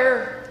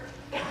desire.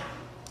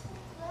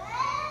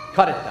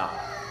 Cut it down.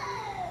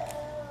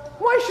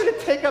 Why should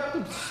it take up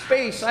the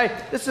space?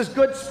 This is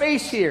good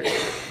space here.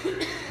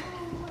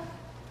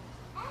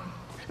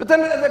 But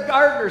then the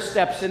gardener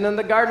steps in, and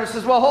the gardener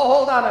says, well,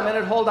 hold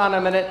on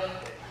a minute.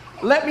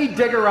 Let me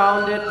dig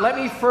around it. Let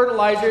me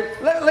fertilize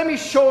it. Let me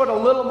show it a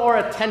little more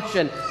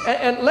attention.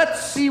 And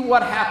let's see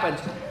what happens.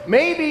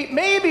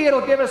 Maybe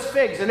it'll give us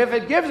figs. And if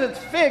it gives us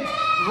figs,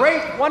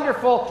 great,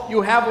 wonderful,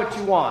 you have what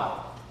you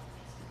want.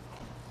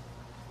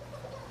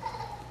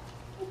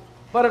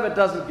 But if it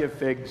doesn't give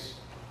figs,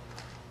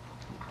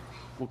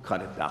 we'll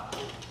cut it down.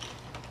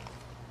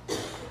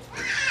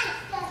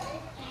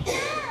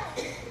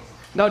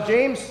 Now,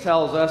 James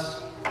tells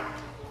us,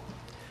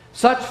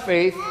 such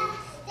faith,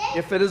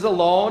 if it is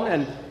alone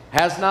and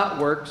has not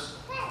works,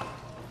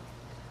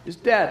 is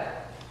dead.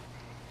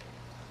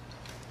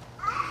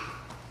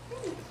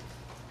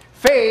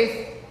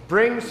 Faith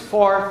brings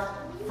forth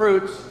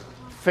fruits,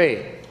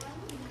 faith.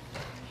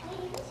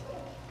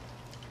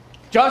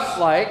 Just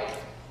like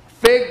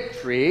fig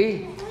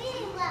tree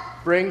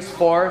brings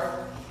forth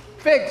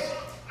Figs.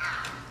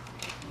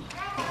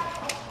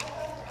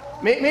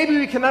 Maybe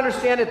we can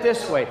understand it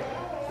this way.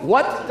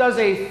 What does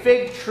a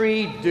fig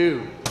tree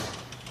do?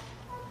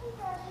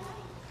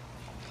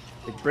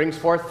 It brings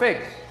forth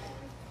figs.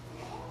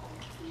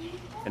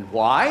 And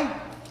why?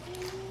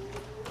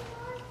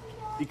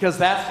 Because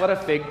that's what a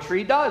fig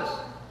tree does.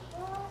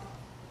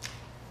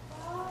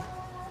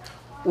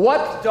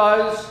 What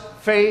does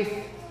faith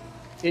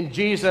in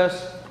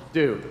Jesus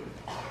do?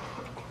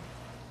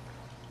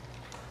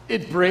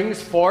 It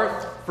brings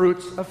forth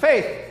fruits of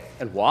faith.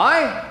 And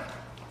why?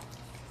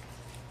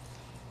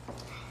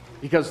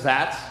 Because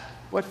that's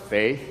what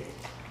faith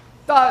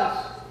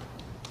does.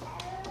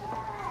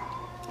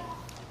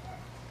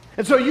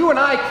 And so you and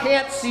I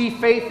can't see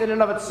faith in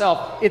and of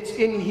itself. It's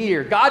in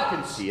here. God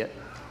can see it.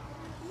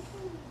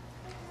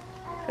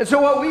 And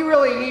so what we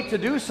really need to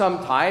do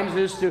sometimes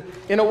is to,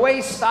 in a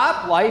way,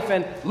 stop life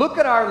and look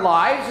at our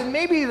lives and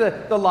maybe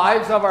the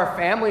lives of our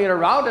family and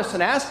around us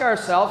and ask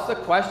ourselves the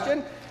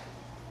question,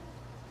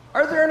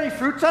 are there any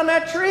fruits on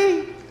that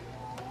tree?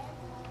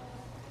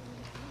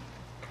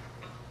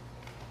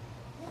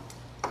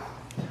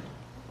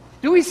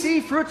 Do we see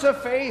fruits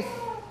of faith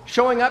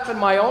showing up in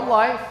my own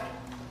life?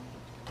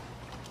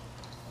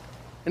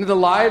 In the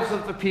lives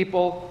of the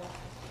people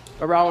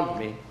around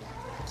me?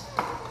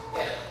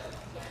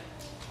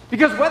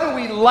 Because whether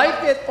we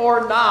like it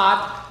or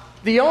not,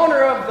 the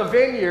owner of the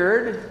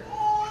vineyard,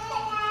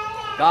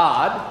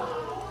 God,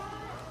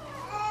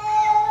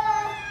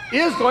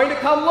 is going to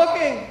come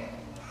looking.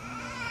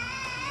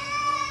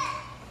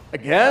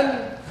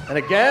 Again and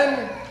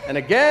again and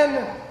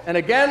again and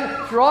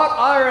again, throughout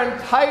our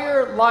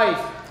entire life,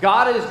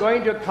 God is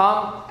going to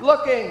come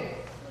looking.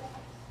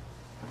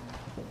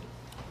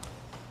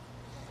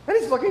 And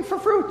He's looking for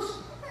fruits.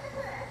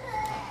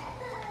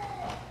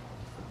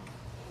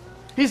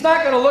 He's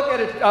not going to look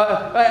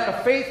at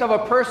the faith of a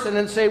person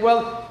and say,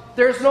 well,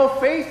 there's no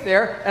faith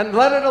there, and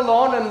let it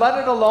alone, and let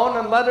it alone,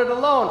 and let it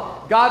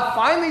alone. God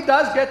finally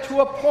does get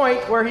to a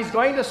point where He's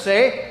going to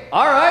say,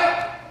 all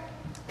right,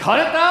 cut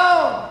it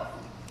down.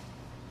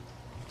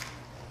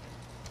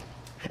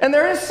 And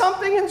there is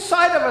something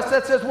inside of us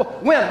that says, well,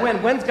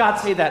 when's God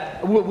say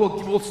that?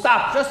 We'll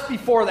stop just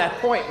before that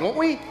point, won't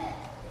we?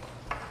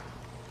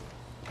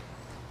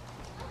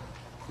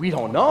 We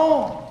don't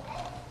know.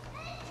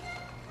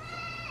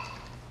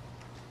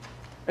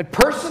 And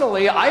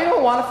personally, I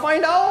don't want to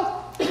find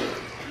out.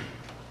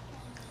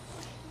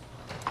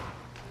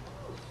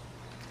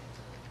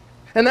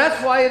 And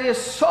that's why it is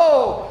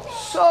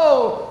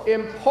so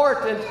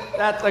important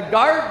that the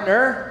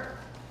gardener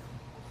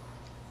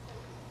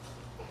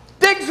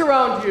digs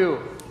around you,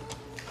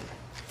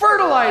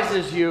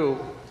 fertilizes you.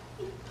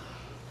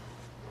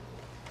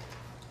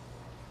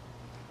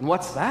 And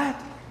what's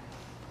that?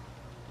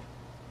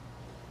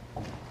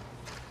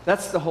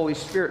 That's the Holy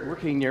Spirit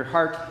working in your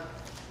heart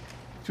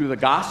through the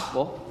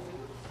gospel,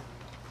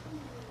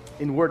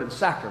 in word and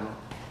sacrament.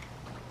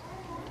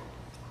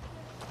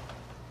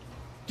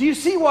 Do you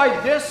see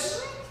why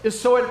this is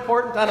so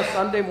important on a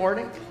Sunday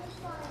morning?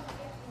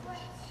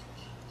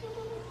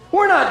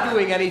 We're not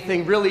doing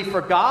anything really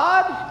for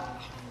God.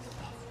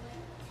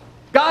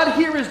 God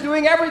here is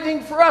doing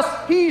everything for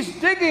us. He's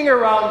digging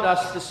around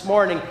us this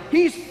morning.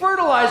 He's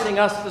fertilizing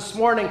us this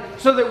morning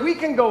so that we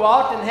can go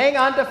out and hang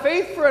on to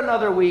faith for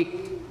another week.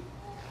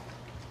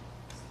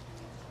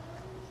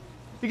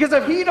 Because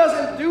if He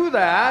doesn't do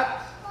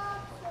that,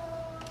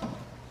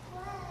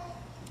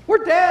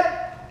 we're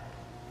dead.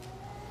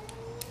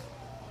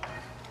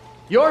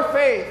 Your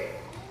faith,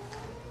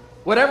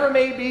 whatever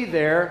may be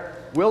there,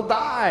 will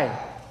die.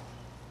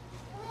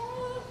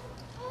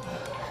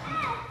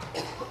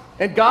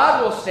 And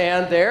God will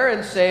stand there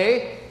and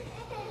say,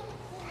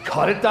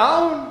 cut it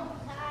down.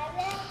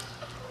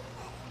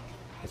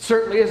 It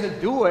certainly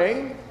isn't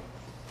doing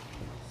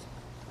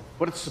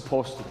what it's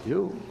supposed to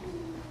do.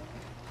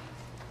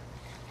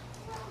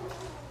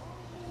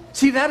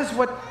 See, that is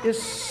what is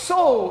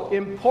so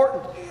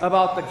important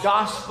about the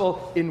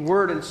gospel in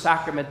word and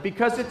sacrament,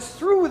 because it's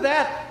through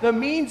that, the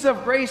means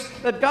of grace,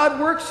 that God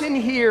works in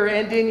here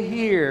and in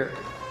here.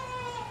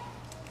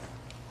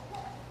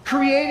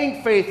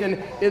 Creating faith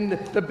in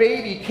the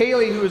baby,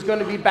 Kaylee, who is going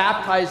to be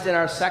baptized in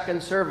our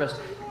second service.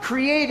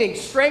 Creating,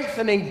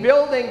 strengthening,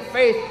 building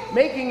faith,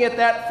 making it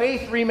that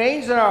faith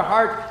remains in our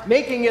heart,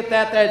 making it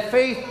that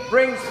faith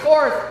brings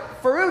forth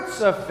fruits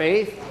of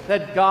faith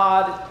that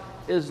God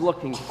is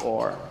looking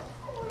for.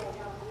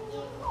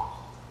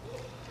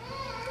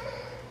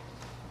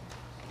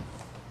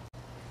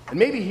 And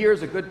maybe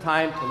here's a good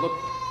time to look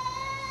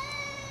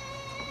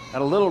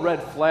at a little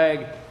red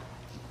flag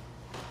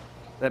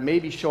that may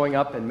be showing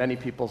up in many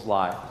people's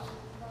lives.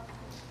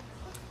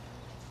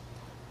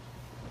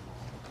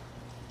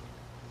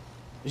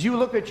 As you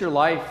look at your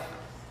life,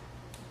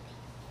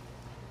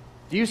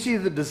 do you see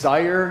the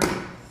desire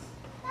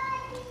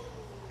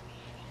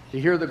to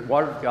hear the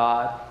word of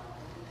God?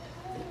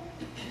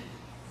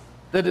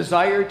 The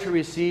desire to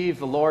receive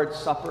the Lord's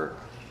Supper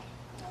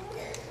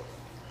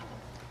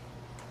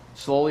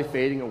slowly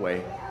fading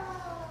away?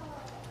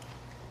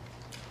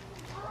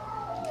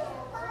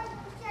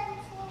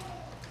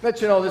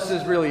 But you know,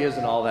 really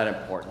isn't all that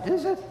important,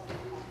 is it?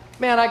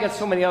 Man, I got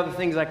so many other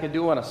things I could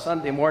do on a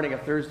Sunday morning, a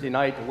Thursday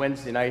night, a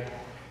Wednesday night.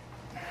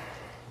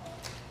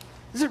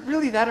 Is it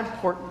really that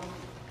important?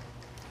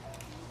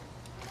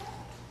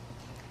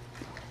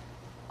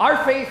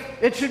 Our faith,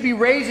 it should be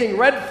raising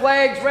red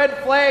flags, red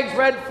flags,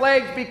 red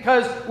flags,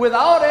 because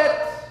without it,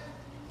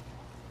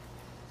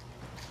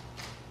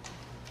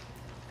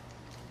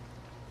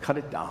 cut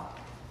it down.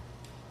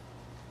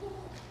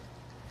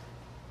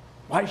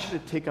 Why should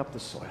it take up the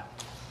soil?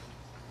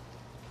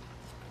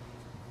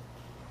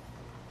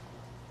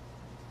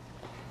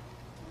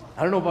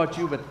 I don't know about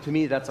you, but to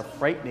me that's a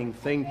frightening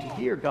thing to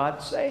hear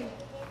God say.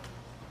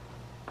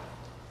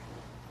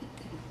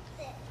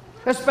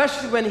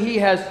 Especially when He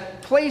has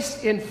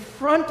placed in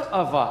front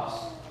of us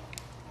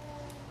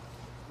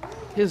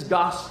His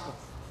gospel.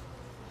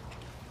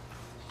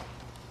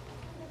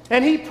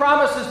 And He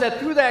promises that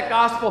through that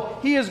gospel,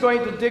 He is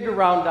going to dig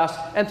around us.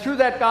 And through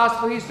that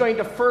gospel, He's going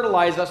to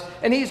fertilize us.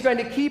 And He's going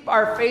to keep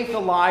our faith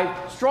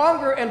alive,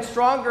 stronger and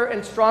stronger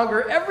and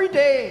stronger every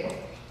day.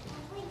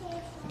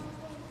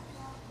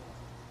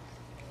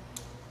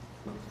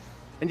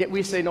 And yet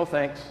we say, no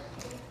thanks.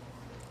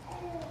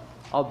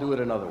 I'll do it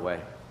another way.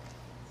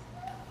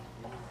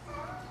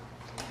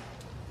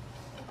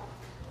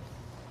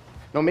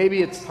 No,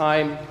 maybe it's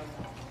time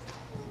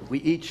we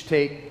each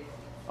take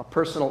a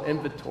personal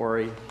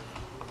inventory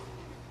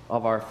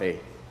of our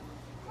faith.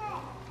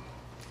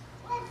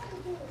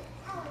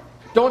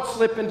 Don't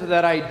slip into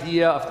that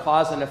idea of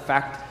cause and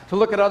effect, to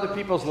look at other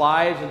people's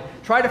lives and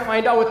try to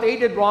find out what they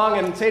did wrong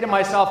and say to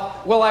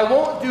myself, well, I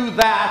won't do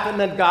that, and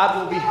then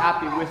God will be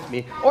happy with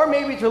me. Or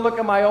maybe to look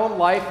at my own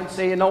life and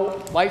say, you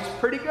know, life's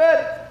pretty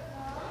good.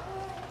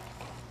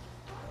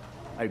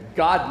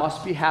 God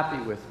must be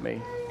happy with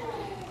me.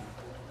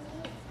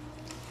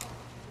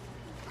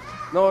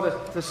 No,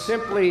 to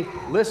simply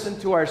listen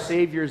to our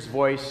Savior's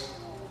voice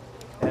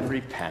and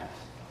repent.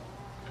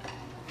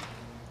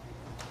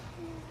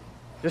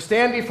 To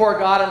stand before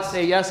God and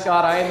say, yes,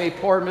 God, I am a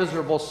poor,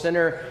 miserable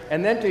sinner,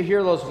 and then to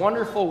hear those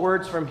wonderful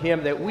words from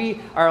Him that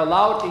we are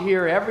allowed to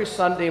hear every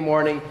Sunday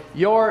morning,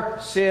 your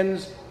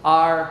sins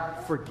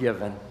are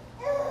forgiven.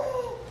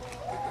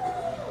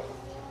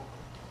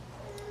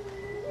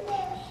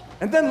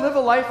 And then live a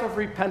life of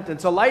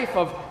repentance, a life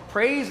of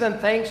praise and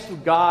thanks to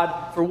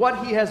God for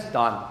what He has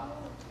done.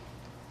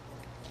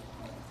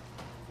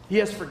 He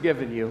has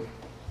forgiven you.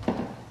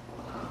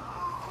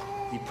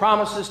 He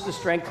promises to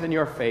strengthen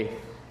your faith.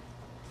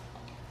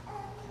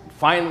 And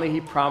finally,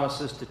 He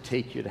promises to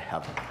take you to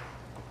heaven.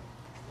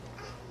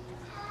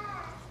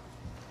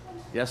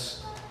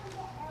 Yes,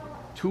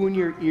 tune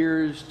your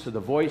ears to the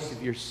voice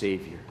of your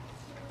Savior.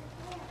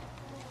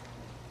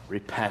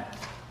 Repent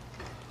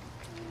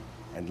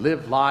and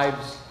live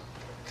lives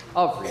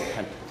of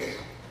repentance.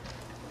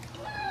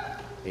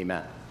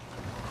 Amen.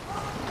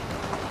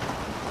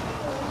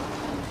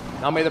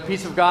 Now may the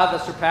peace of God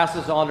that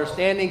surpasses all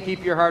understanding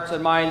keep your hearts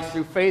and minds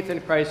through faith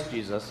in Christ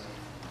Jesus.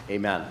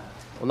 Amen.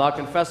 We'll now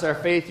confess our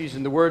faith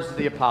using the words of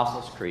the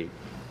Apostles' Creed.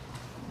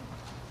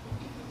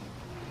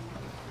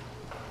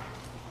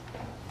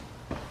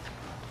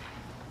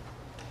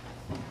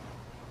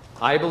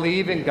 I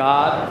believe in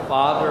God,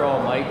 Father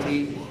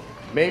Almighty,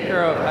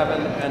 maker of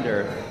heaven and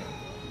earth.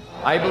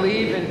 I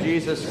believe in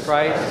Jesus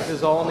Christ,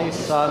 His only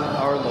Son,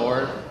 our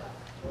Lord,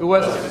 who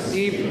was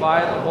conceived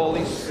by the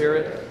Holy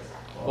Spirit,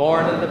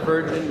 born of the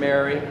Virgin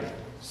Mary,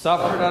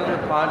 suffered under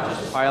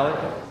Pontius Pilate,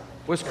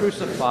 was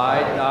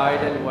crucified,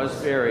 died, and was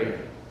buried.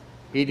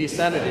 He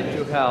descended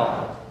into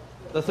hell.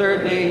 The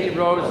third day He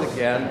rose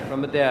again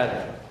from the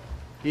dead.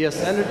 He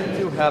ascended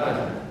into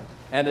heaven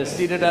and is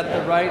seated at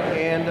the right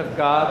hand of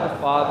God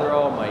the Father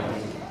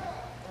Almighty.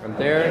 From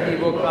there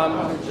He will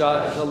come to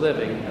judge the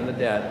living and the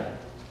dead.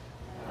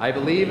 I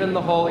believe in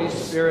the Holy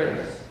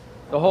Spirit,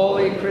 the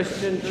holy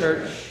Christian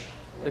Church,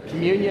 the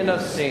communion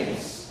of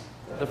saints,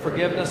 the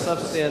forgiveness of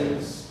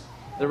sins,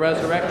 the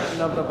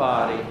resurrection of the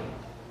body,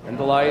 and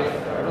the life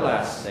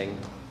everlasting.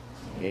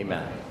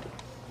 Amen.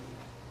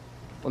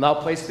 We'll now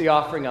place the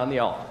offering on the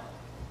altar.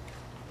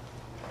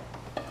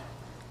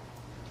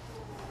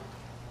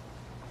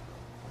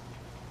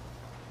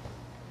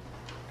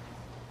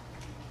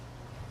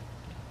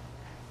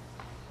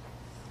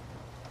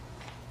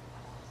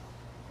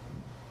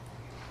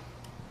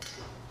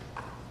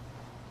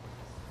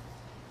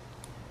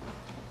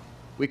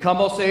 We come,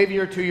 O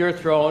Savior, to your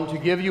throne to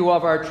give you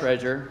of our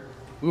treasure,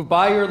 moved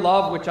by your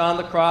love which on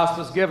the cross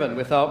was given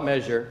without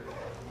measure.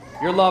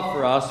 Your love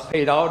for us,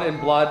 paid out in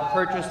blood,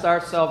 purchased our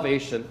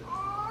salvation.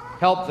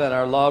 Help then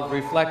our love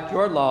reflect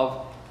your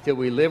love till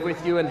we live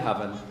with you in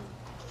heaven.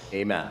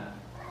 Amen.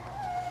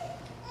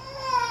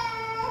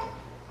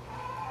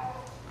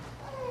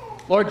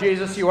 Lord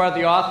Jesus, you are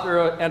the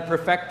author and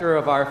perfecter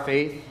of our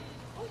faith.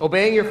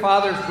 Obeying your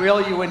Father's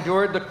will, you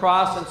endured the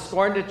cross and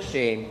scorned its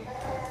shame.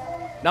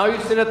 Now you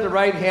sit at the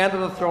right hand of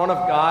the throne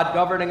of God,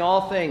 governing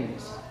all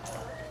things.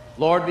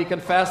 Lord, we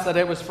confess that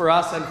it was for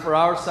us and for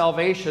our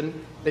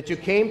salvation that you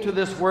came to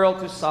this world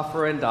to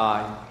suffer and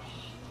die.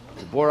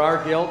 You bore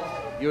our guilt,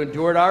 you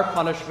endured our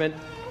punishment,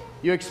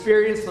 You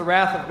experienced the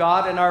wrath of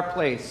God in our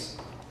place.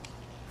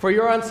 For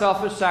your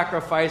unselfish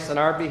sacrifice on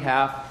our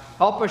behalf,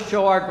 help us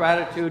show our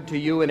gratitude to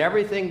you in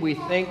everything we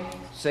think,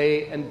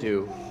 say, and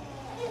do.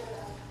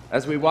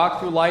 As we walk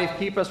through life,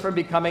 keep us from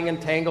becoming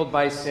entangled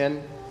by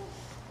sin.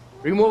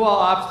 Remove all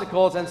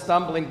obstacles and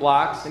stumbling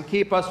blocks, and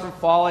keep us from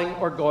falling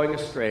or going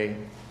astray.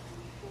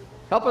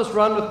 Help us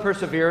run with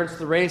perseverance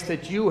the race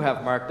that you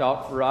have marked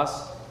out for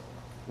us.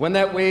 When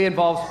that way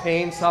involves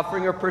pain,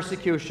 suffering, or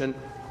persecution,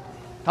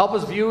 help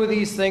us view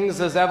these things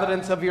as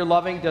evidence of your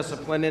loving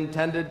discipline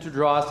intended to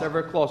draw us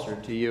ever closer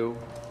to you.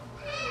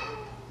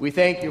 We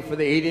thank you for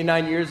the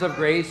 89 years of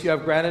grace you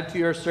have granted to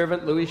your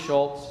servant Louis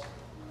Schultz.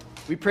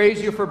 We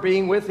praise you for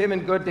being with him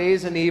in good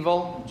days and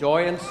evil,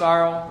 joy and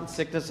sorrow, and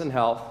sickness and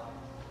health.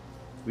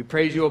 We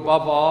praise you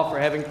above all for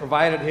having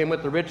provided him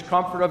with the rich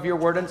comfort of your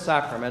word and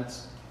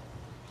sacraments.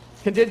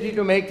 Continue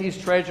to make these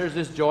treasures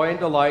his joy and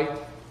delight,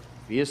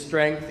 be his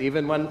strength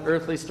even when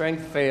earthly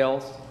strength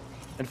fails,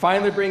 and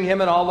finally bring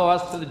him and all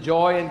of us to the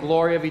joy and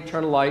glory of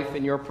eternal life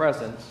in your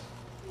presence.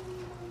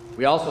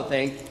 We also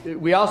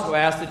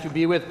ask that you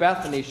be with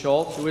Bethany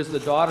Schultz, who is the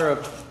daughter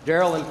of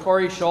Daryl and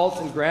Corey Schultz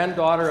and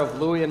granddaughter of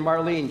Louis and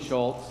Marlene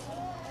Schultz.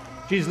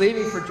 She's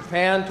leaving for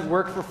Japan to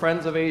work for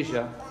Friends of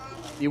Asia.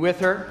 Be with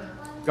her,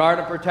 guard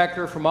and protect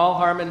her from all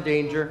harm and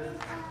danger.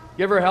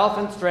 Give her health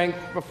and strength,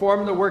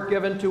 perform the work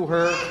given to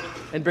her,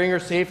 and bring her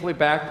safely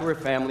back to her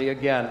family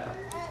again.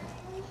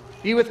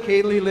 Be with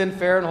Kaylee Lynn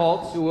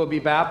Fahrenholtz, who will be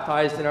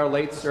baptized in our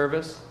late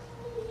service.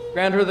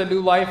 Grant her the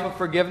new life of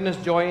forgiveness,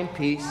 joy, and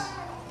peace.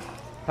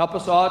 Help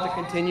us all to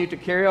continue to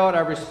carry out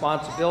our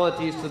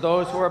responsibilities to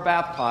those who are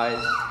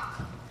baptized,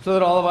 so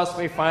that all of us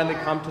may finally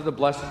come to the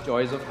blessed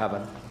joys of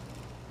heaven.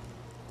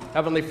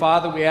 Heavenly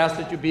Father, we ask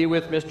that you be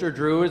with Mr.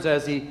 Drews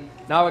as he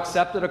now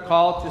accepted a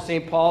call to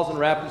St. Paul's in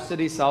Rapid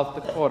City, South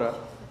Dakota.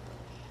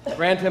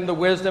 Grant him the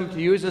wisdom to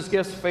use his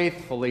gifts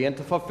faithfully and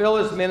to fulfill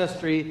his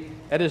ministry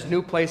at his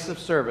new place of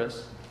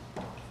service.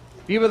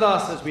 Be with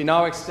us as we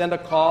now extend a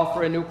call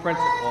for a new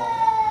principal.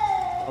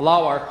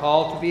 Allow our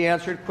call to be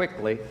answered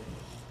quickly.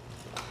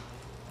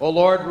 O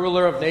Lord,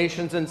 ruler of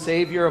nations and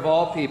Savior of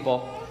all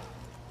people,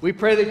 we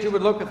pray that you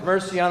would look with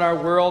mercy on our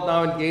world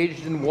now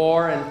engaged in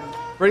war and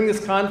bring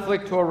this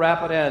conflict to a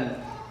rapid end.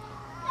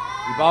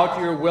 We bow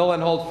to your will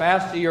and hold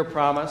fast to your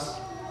promise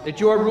that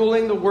you are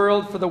ruling the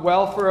world for the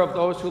welfare of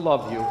those who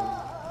love you.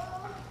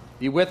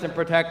 Be with and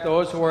protect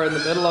those who are in the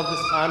middle of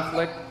this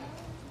conflict.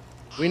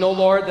 We know,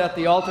 Lord, that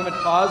the ultimate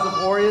cause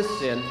of war is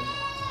sin.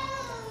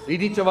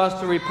 Lead each of us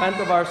to repent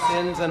of our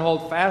sins and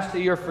hold fast to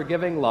your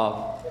forgiving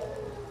love.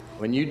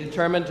 When you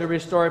determine to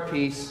restore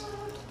peace,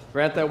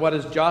 grant that what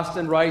is just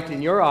and right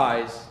in your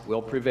eyes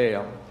will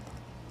prevail.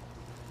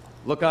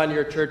 Look on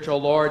your church, O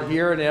Lord,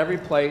 here and in every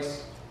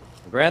place.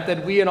 Grant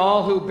that we and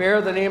all who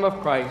bear the name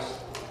of Christ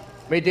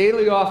may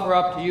daily offer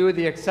up to you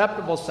the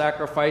acceptable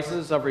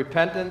sacrifices of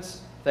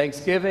repentance,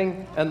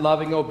 thanksgiving, and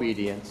loving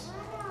obedience.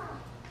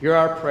 Hear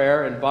our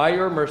prayer, and by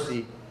your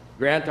mercy,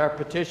 grant our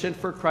petition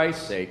for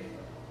Christ's sake.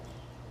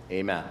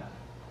 Amen.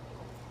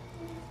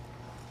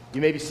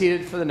 You may be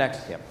seated for the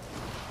next hymn.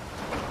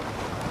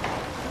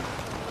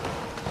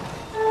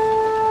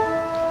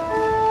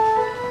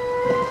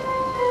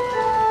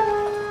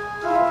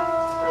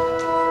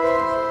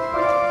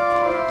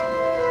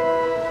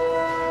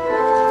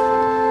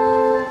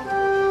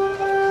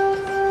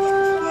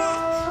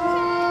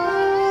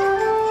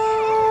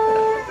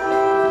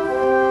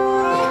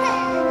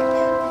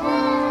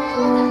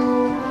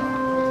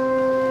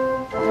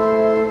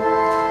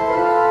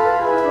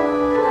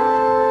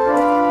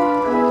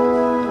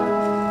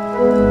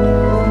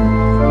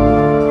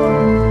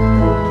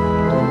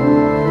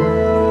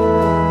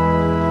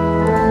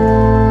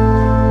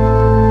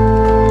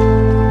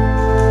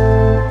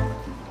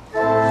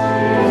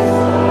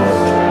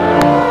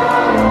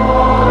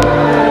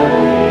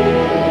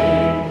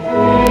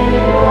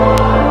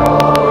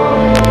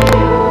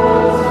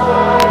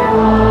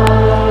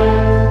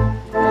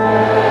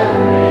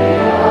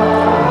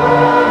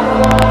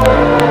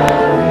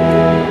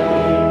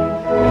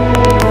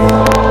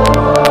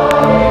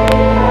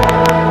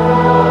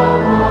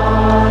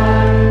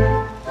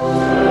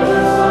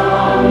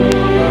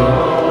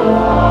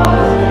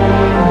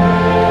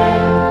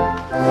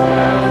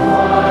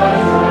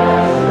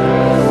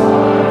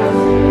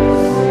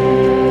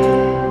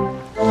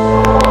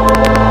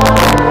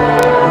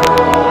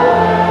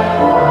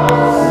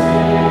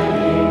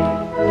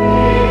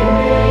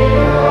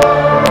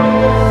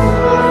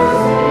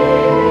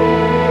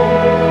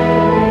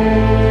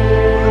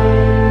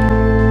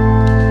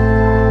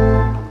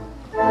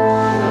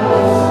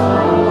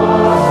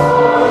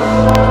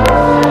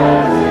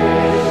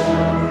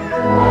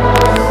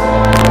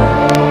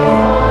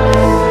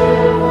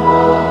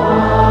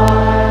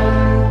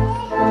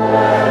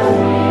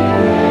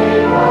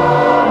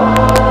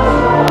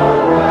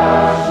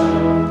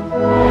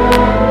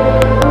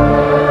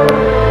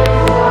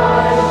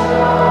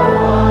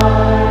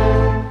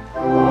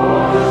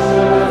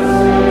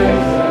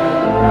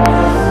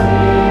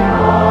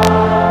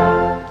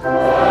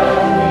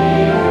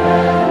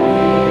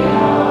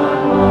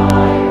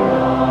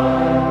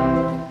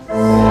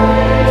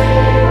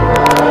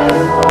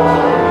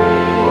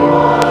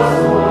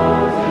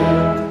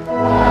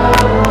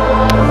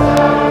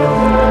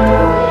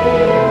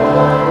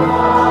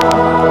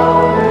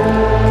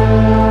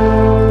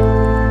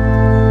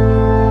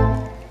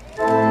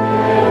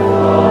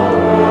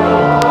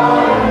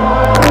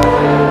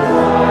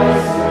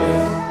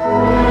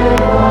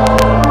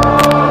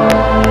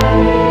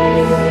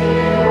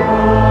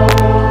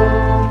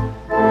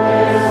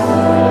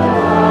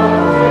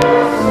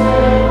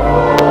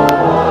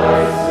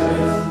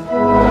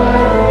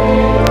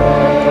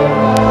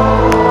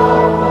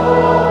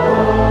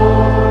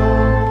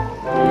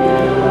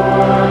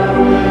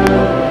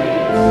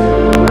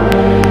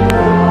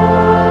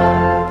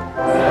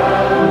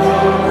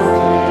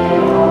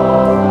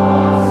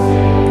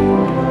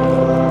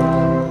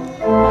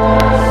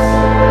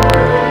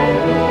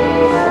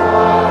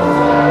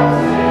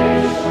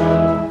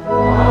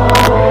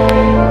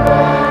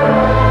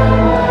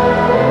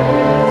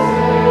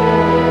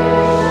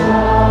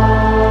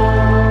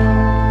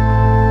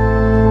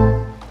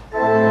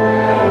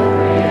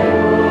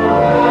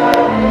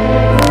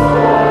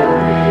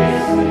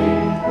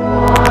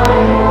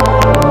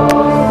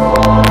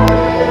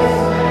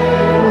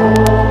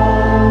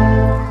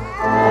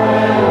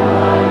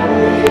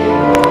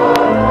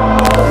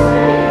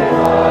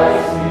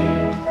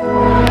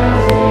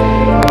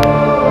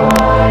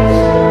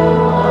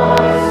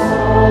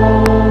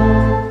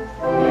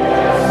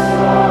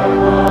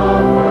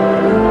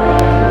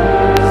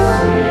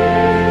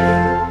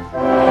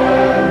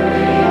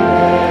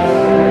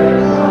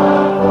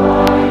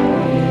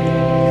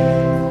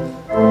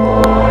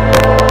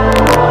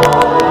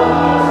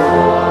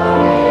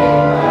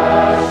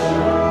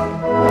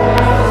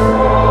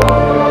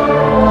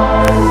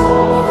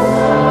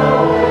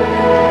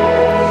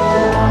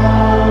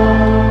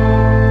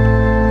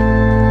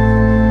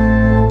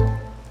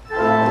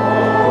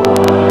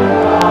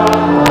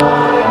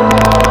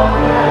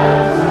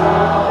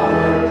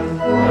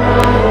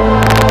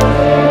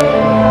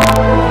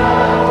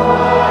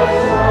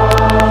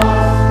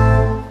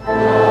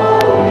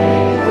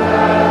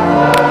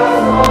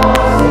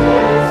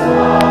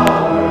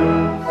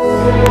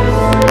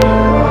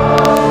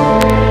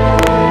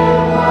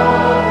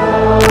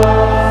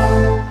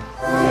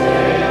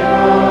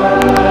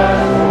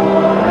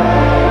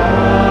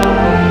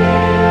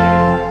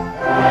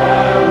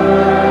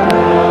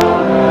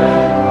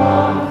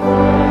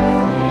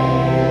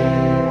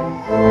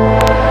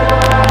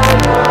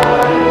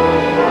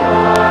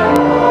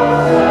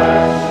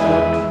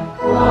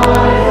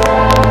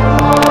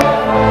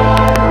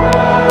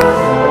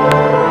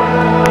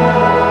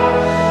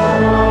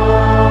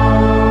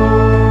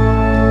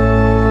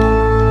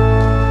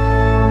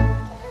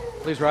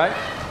 rise.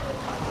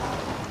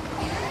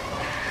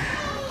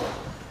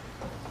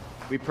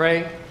 We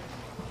pray.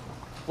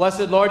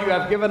 Blessed Lord, you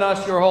have given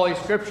us your holy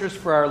scriptures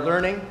for our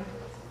learning.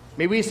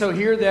 May we so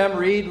hear them,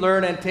 read,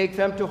 learn, and take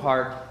them to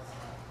heart,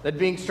 that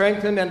being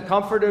strengthened and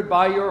comforted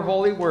by your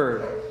holy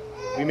word,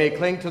 we may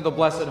cling to the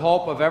blessed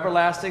hope of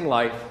everlasting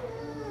life,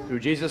 through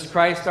Jesus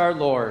Christ our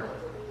Lord,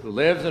 who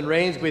lives and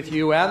reigns with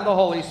you and the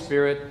Holy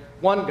Spirit,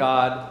 one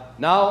God,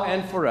 now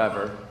and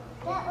forever.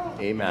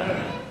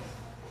 Amen.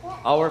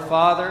 Our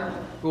Father,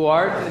 who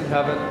art in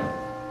heaven,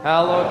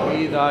 hallowed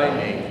be thy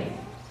name.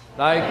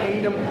 Thy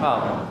kingdom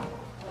come,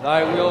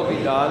 thy will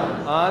be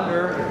done on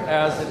earth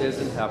as it is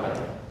in heaven.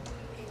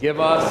 Give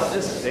us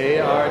this day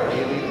our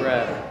daily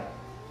bread,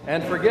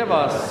 and forgive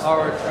us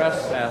our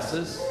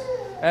trespasses,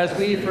 as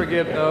we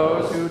forgive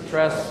those who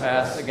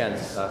trespass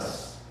against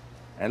us.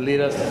 And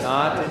lead us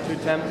not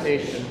into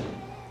temptation,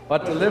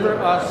 but deliver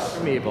us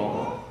from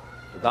evil.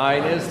 For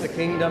thine is the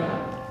kingdom,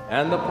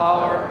 and the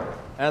power,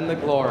 and the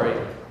glory,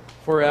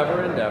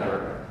 forever and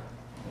ever.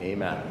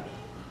 Amen.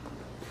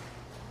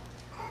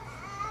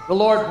 The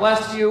Lord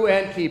bless you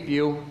and keep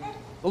you.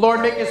 The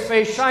Lord make his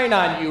face shine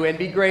on you and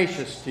be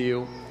gracious to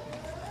you.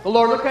 The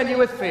Lord look on you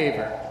with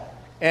favor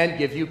and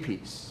give you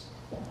peace.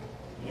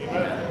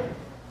 Amen.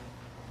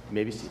 You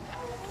may be seated.